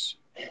rooms.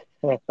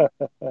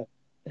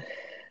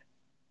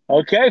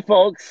 Okay,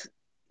 folks,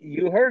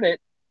 you heard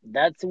it.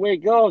 That's the way it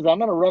goes. I'm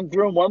going to run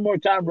through them one more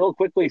time real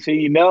quickly so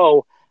you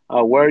know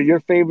where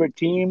your favorite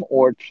team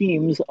or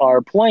teams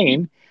are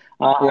playing.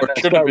 Or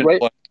should have been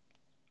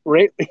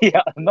right.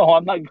 Yeah, no,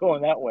 I'm not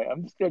going that way.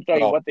 I'm just going to tell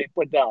you what they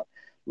put down.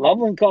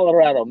 Loveland,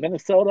 Colorado,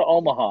 Minnesota,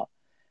 Omaha,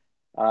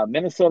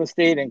 Minnesota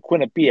State, and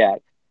Quinnipiac.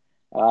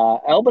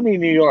 Albany,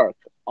 New York.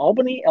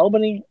 Albany.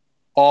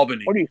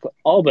 What do you call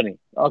Albany?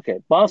 Okay.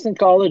 Boston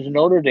College,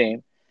 Notre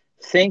Dame,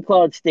 St.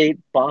 Cloud State,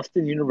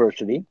 Boston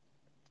University.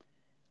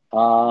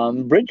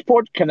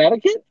 Bridgeport,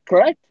 Connecticut,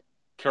 correct?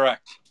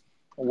 Correct.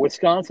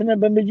 Wisconsin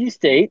and Bemidji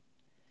State,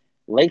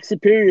 Lake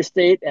Superior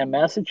State, and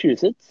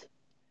Massachusetts.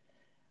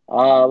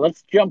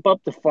 Let's jump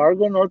up to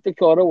Fargo, North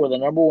Dakota, where the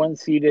number 1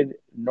 seeded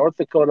North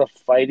Dakota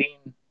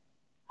Fighting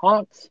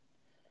Hawks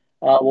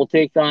will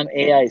take on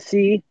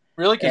AIC.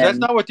 Really? Because that's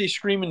not what they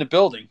scream in the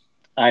building.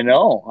 I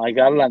know. I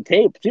got it on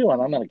tape, too,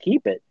 and I'm going to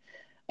keep it.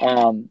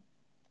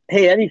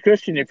 Hey, Eddie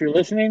Christian, if you're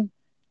listening,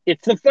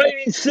 it's the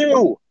Fighting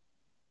Sioux.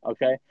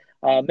 Okay.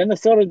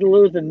 Minnesota,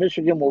 Duluth, and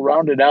Michigan will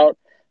round it out.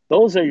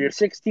 Those are your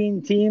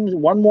 16 teams.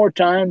 One more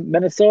time: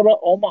 Minnesota,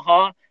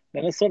 Omaha,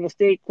 Minnesota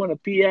State,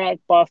 Quinnipiac,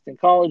 Boston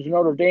College,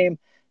 Notre Dame,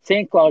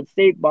 St. Cloud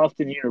State,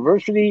 Boston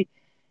University,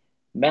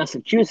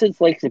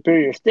 Massachusetts, Lake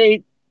Superior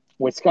State,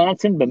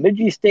 Wisconsin,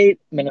 Bemidji State,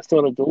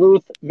 Minnesota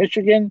Duluth,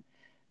 Michigan,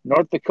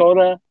 North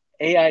Dakota,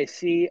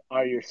 AIC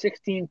are your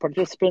 16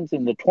 participants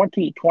in the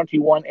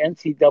 2021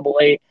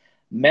 NCAA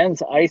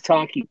Men's Ice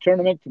Hockey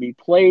Tournament to be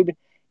played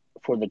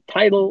for the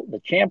title, the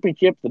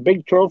championship, the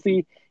big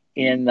trophy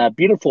in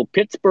beautiful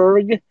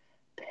Pittsburgh,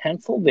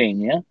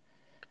 Pennsylvania.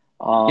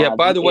 Yeah,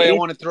 by the way, I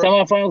want to throw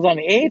semifinals on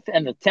the 8th,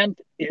 and the 10th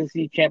is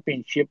the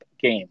championship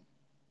game.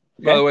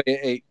 Okay? By the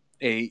way,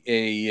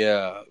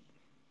 a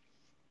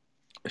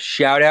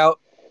shout out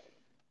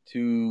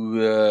to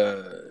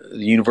the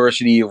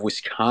University of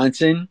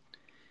Wisconsin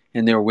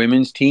and their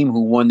women's team,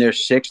 who won their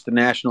 6th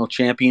national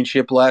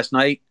championship last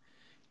night,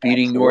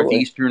 beating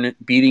Northeastern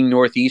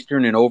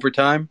in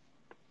overtime,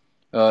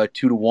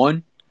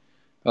 2-1,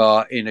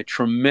 in a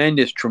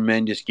tremendous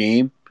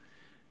game.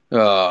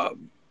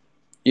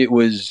 It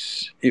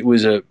was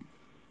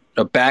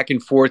a back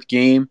and forth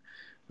game.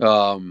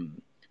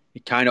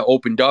 It kind of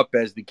opened up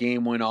as the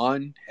game went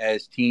on,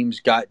 as teams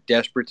got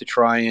desperate to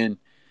try and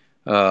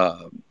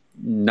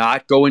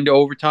not go into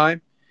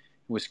overtime.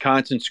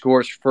 Wisconsin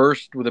scores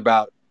first with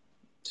about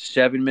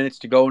 7 minutes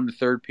to go in the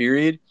third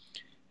period,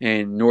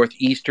 and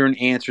Northeastern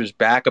answers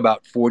back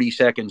about 40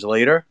 seconds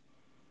later.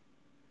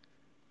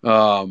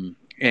 And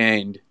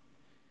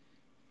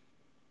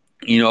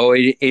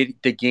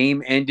the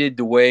game ended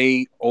the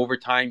way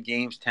overtime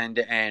games tend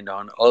to end,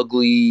 on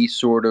ugly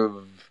sort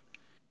of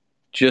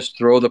just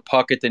throw the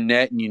puck at the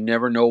net and you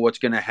never know what's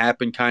going to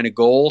happen kind of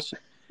goals.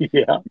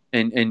 Yeah.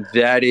 And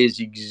that is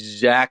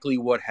exactly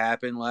what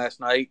happened last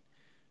night.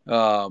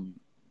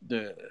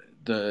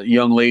 The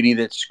young lady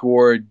that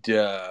scored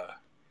the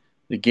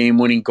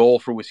game-winning goal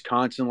for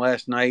Wisconsin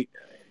last night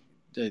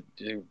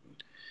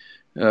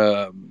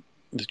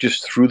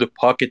just threw the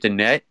puck at the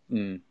net,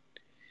 and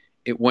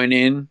it went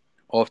in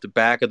off the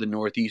back of the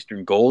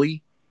Northeastern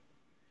goalie.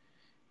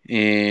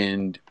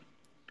 And,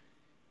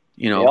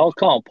 they all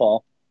count,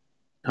 Paul.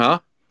 Huh?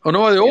 Oh,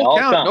 no, they all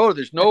count. No,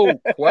 there's no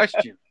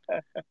question.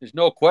 There's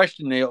no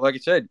question. Like I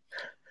said,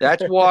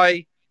 that's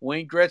why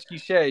Wayne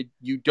Gretzky said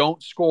you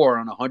don't score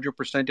on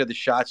 100% of the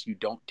shots you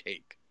don't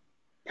take.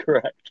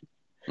 Correct.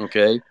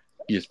 Okay?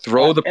 You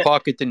throw the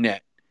puck at the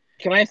net.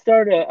 Can I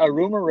start a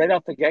rumor right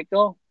off the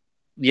get-go?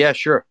 Yeah,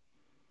 sure.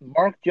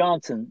 Mark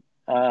Johnson,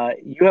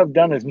 you have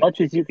done as much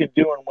as you can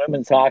do in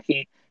women's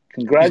hockey.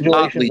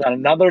 Congratulations on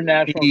another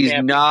national championship.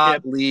 He's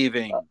not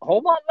leaving.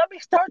 Hold on. Let me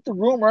start the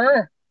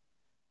rumor.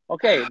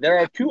 Okay, there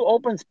are 2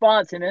 open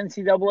spots in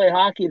NCAA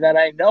hockey that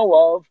I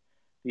know of: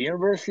 the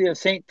University of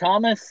St.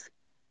 Thomas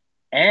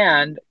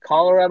and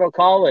Colorado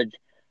College.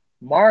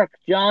 Mark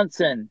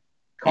Johnson,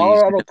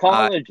 Colorado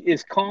College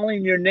is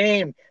calling your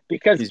name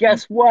because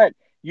guess what?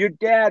 Your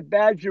dad,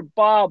 Badger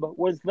Bob,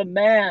 was the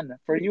man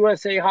for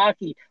USA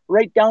Hockey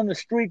right down the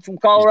street from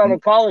Colorado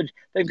College.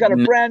 They've got a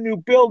brand new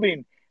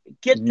building.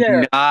 Get there.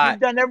 You've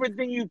done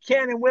everything you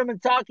can in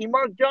women's hockey.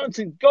 Mark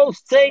Johnson, go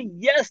say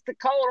yes to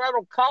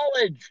Colorado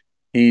College.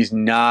 He's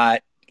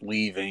not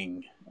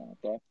leaving.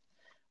 Okay.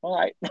 Well,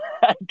 I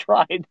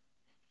tried.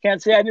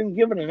 Can't say I didn't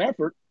give it an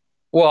effort.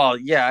 Well,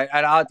 yeah.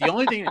 The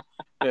only thing,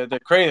 the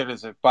crazy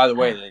is, by the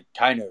way, that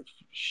kind of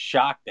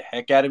shocked the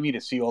heck out of me to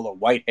see all the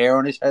white hair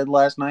on his head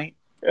last night.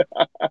 Yeah.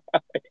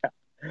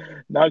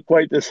 Not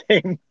quite the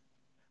same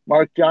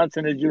Mark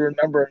Johnson as you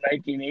remember in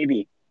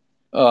 1980.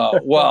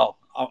 Well,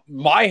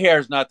 my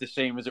hair's not the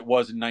same as it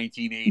was in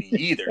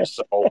 1980 either.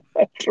 So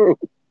true.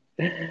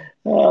 But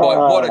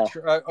what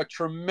a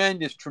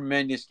tremendous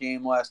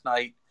game last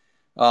night.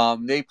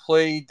 They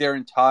played their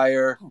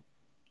entire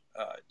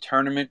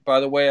tournament, by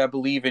the way, I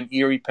believe, in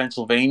Erie,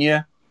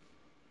 Pennsylvania.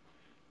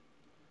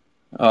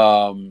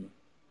 Good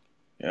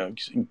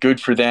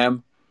for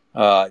them.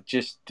 I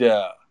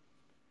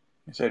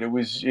said it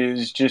was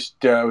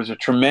a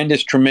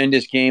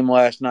tremendous game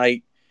last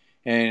night,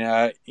 and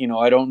I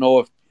don't know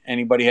if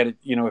anybody had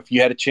if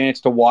you had a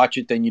chance to watch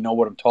it, then you know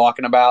what I'm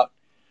talking about.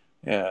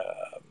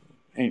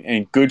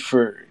 And good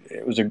for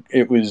it was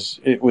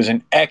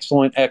an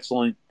excellent,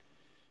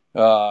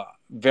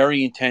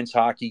 very intense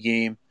hockey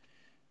game.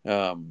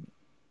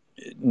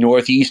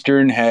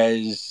 Northeastern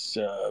has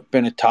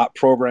been a top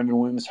program in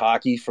women's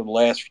hockey for the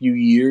last few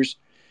years,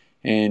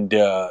 and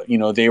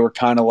they were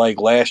kind of like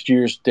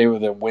they were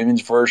the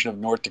women's version of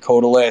North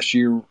Dakota last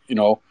year.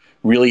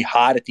 Really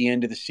hot at the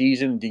end of the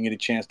season and didn't get a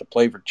chance to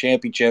play for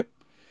championship,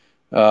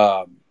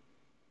 and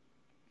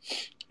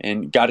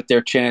got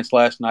their chance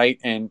last night.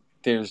 And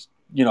there's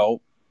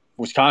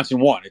Wisconsin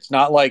won. It's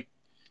not like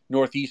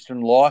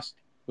Northeastern lost.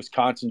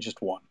 Wisconsin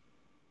just won.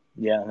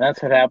 Yeah,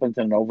 that's what happens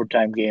in an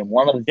overtime game.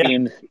 One of the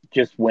teams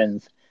just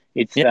wins.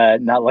 It's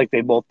not like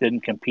they both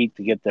didn't compete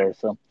to get there.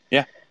 So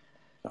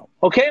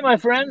okay, my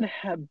friend,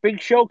 a big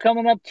show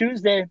coming up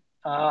Tuesday.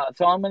 That's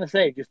all I'm going to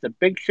say. Just a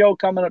big show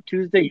coming up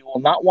Tuesday. You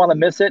will not want to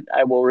miss it.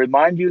 I will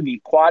remind you,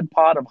 the Quad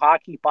Pod of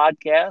Hockey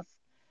podcast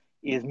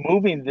is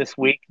moving this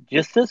week,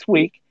 just this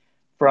week,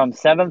 from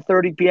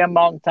 7:30 p.m.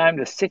 Mountain Time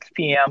to 6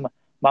 p.m.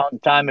 Mountain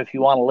Time if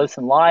you want to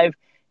listen live.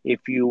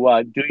 If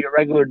you do your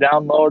regular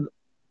download,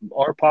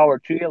 more power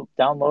to you.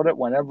 Download it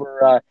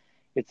whenever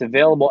it's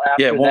available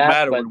after Yeah, it won't that.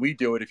 matter But when we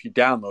do it if you're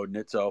downloading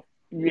it. So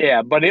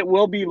yeah, but it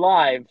will be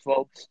live,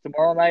 folks,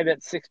 tomorrow night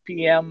at 6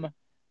 p.m.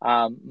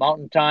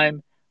 Mountain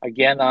Time.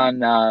 Again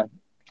on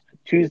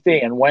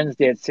Tuesday and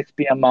Wednesday at 6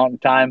 p.m. Mountain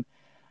Time.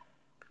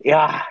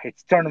 Yeah,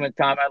 it's tournament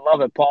time. I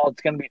love it, Paul.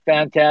 It's going to be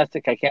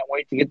fantastic. I can't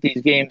wait to get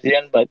these games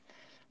in. But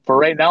for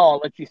right now,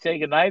 I'll let you say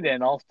goodnight,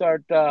 and I'll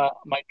start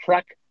my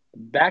trek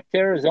back to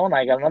Arizona.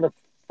 I got another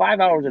 5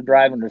 hours of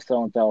driving or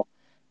so until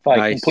if I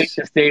Nice. complete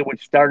this day,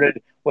 which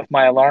started with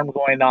my alarm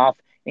going off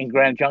in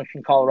Grand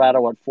Junction,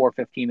 Colorado at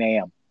 4:15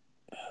 a.m.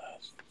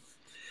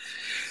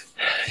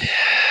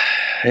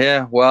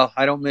 yeah, well,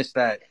 I don't miss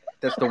that.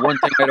 That's the one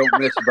thing I don't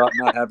miss about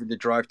not having to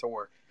drive to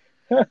work.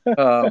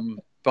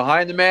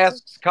 Behind the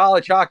Masks,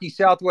 College Hockey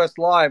Southwest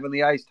Live on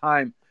the Ice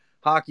Time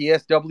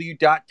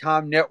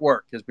HockeySW.com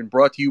network has been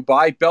brought to you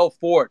by Bell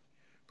Ford,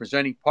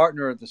 presenting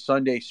partner of the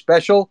Sunday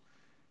Special.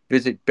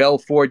 Visit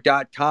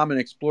bellford.com and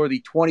explore the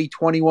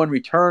 2021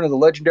 return of the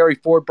legendary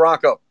Ford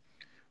Bronco.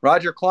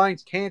 Roger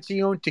Klein's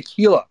Cancion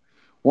Tequila,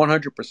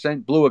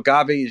 100% blue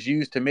agave is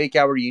used to make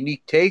our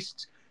unique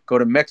tastes. Go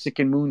to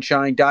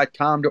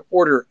MexicanMoonshine.com to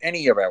order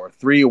any of our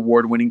 3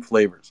 award-winning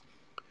flavors.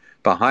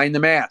 Behind the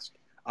Mask,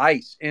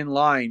 ice, in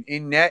line,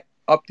 in net,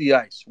 up the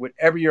ice.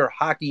 Whatever your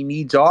hockey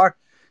needs are,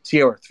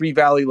 see our 3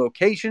 Valley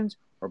locations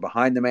or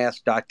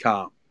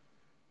BehindTheMask.com.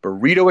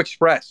 Burrito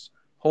Express,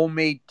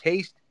 homemade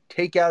taste,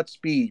 takeout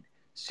speed.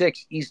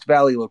 6 East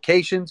Valley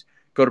locations.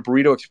 Go to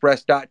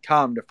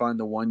BurritoExpress.com to find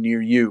the one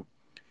near you.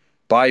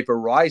 By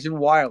Verizon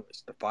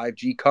Wireless, the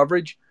 5G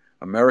coverage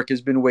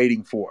America's been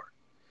waiting for.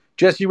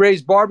 Jesse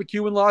Ray's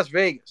Barbecue in Las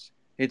Vegas.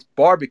 It's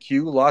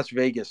barbecue Las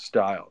Vegas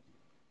style.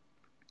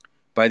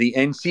 By the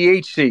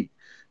NCHC.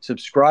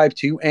 Subscribe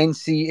to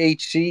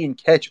NCHC and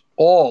catch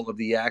all of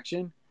the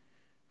action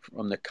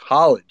from the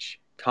College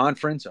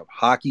Conference of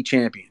Hockey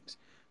Champions.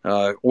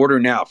 Order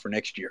now for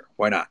next year.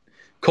 Why not?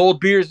 Cold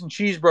beers and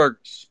cheeseburgers,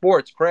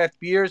 sports, craft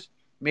beers,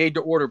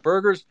 made-to-order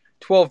burgers,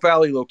 12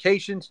 Valley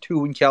locations,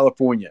 2 in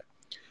California.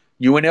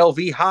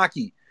 UNLV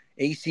Hockey,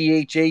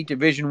 ACHA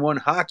Division I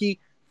Hockey,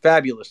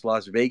 fabulous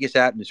Las Vegas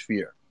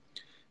atmosphere.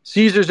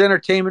 Caesars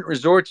Entertainment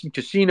Resorts and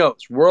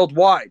Casinos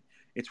worldwide.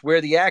 It's where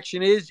the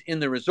action is,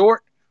 in the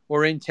resort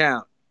or in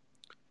town.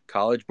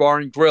 College Bar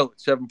and Grill at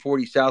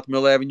 740 South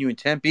Mill Avenue in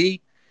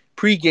Tempe.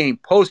 Pre-game,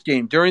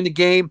 post-game, during the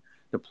game,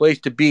 the place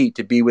to be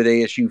with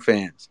ASU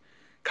fans.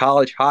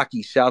 College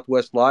Hockey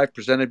Southwest Live,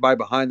 presented by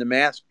Behind the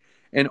Mask,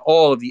 and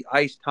all of the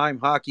Ice Time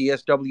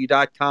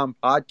HockeySW.com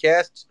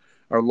podcasts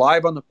are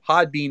live on the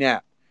Podbean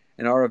app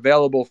and are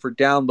available for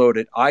download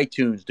at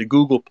iTunes, the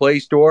Google Play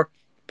Store,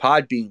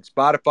 Podbean,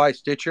 Spotify,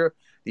 Stitcher,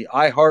 the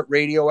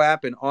iHeartRadio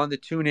app, and on the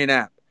TuneIn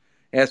app.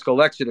 Ask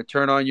Alexa to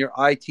turn on your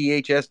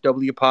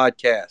ITHSW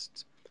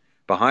podcasts.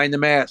 Behind the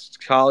Masks,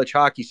 College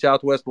Hockey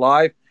Southwest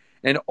Live,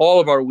 and all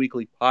of our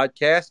weekly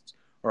podcasts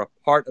are a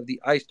part of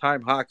the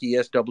Icetime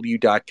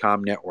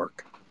HockeySW.com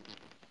network.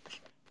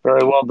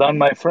 Very well done,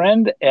 my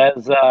friend.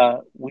 As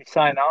we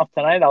sign off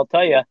tonight, I'll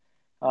tell you,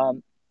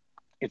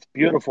 it's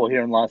beautiful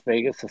here in Las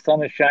Vegas. The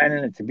sun is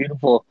shining. It's a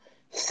beautiful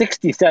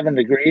 67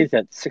 degrees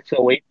at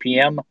 6:08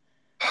 p.m.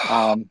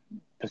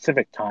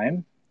 Pacific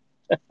time.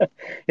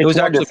 It was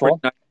wonderful. actually pretty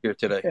nice here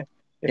today.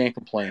 Can't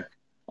complain.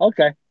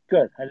 Okay,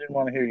 good. I didn't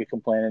want to hear you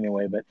complain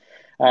anyway, but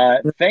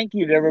thank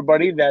you to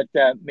everybody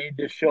that made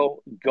this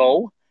show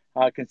go,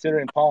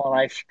 considering Paul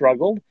and I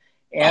struggled.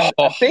 And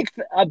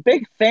a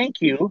big thank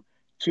you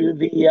to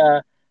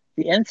the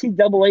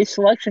NCAA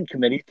Selection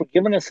Committee for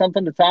giving us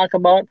something to talk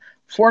about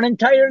for an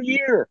entire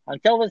year.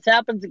 Until this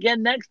happens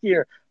again next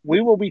year, we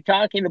will be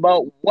talking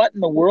about what in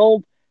the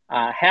world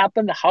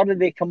happened. How did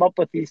they come up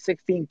with these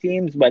 16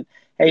 teams? But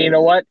hey, you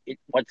know what?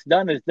 What's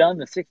done is done.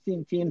 The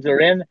 16 teams are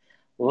in.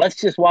 Let's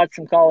just watch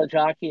some college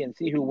hockey and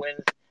see who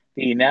wins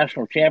the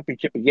national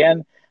championship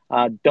again.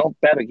 Don't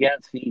bet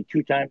against the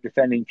 2-time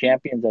defending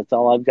champions. That's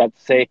all I've got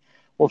to say.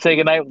 We'll say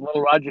goodnight with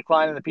little Roger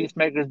Klein and the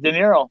Peacemakers De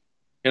Niro.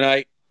 Good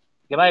night.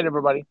 Good night,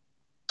 everybody.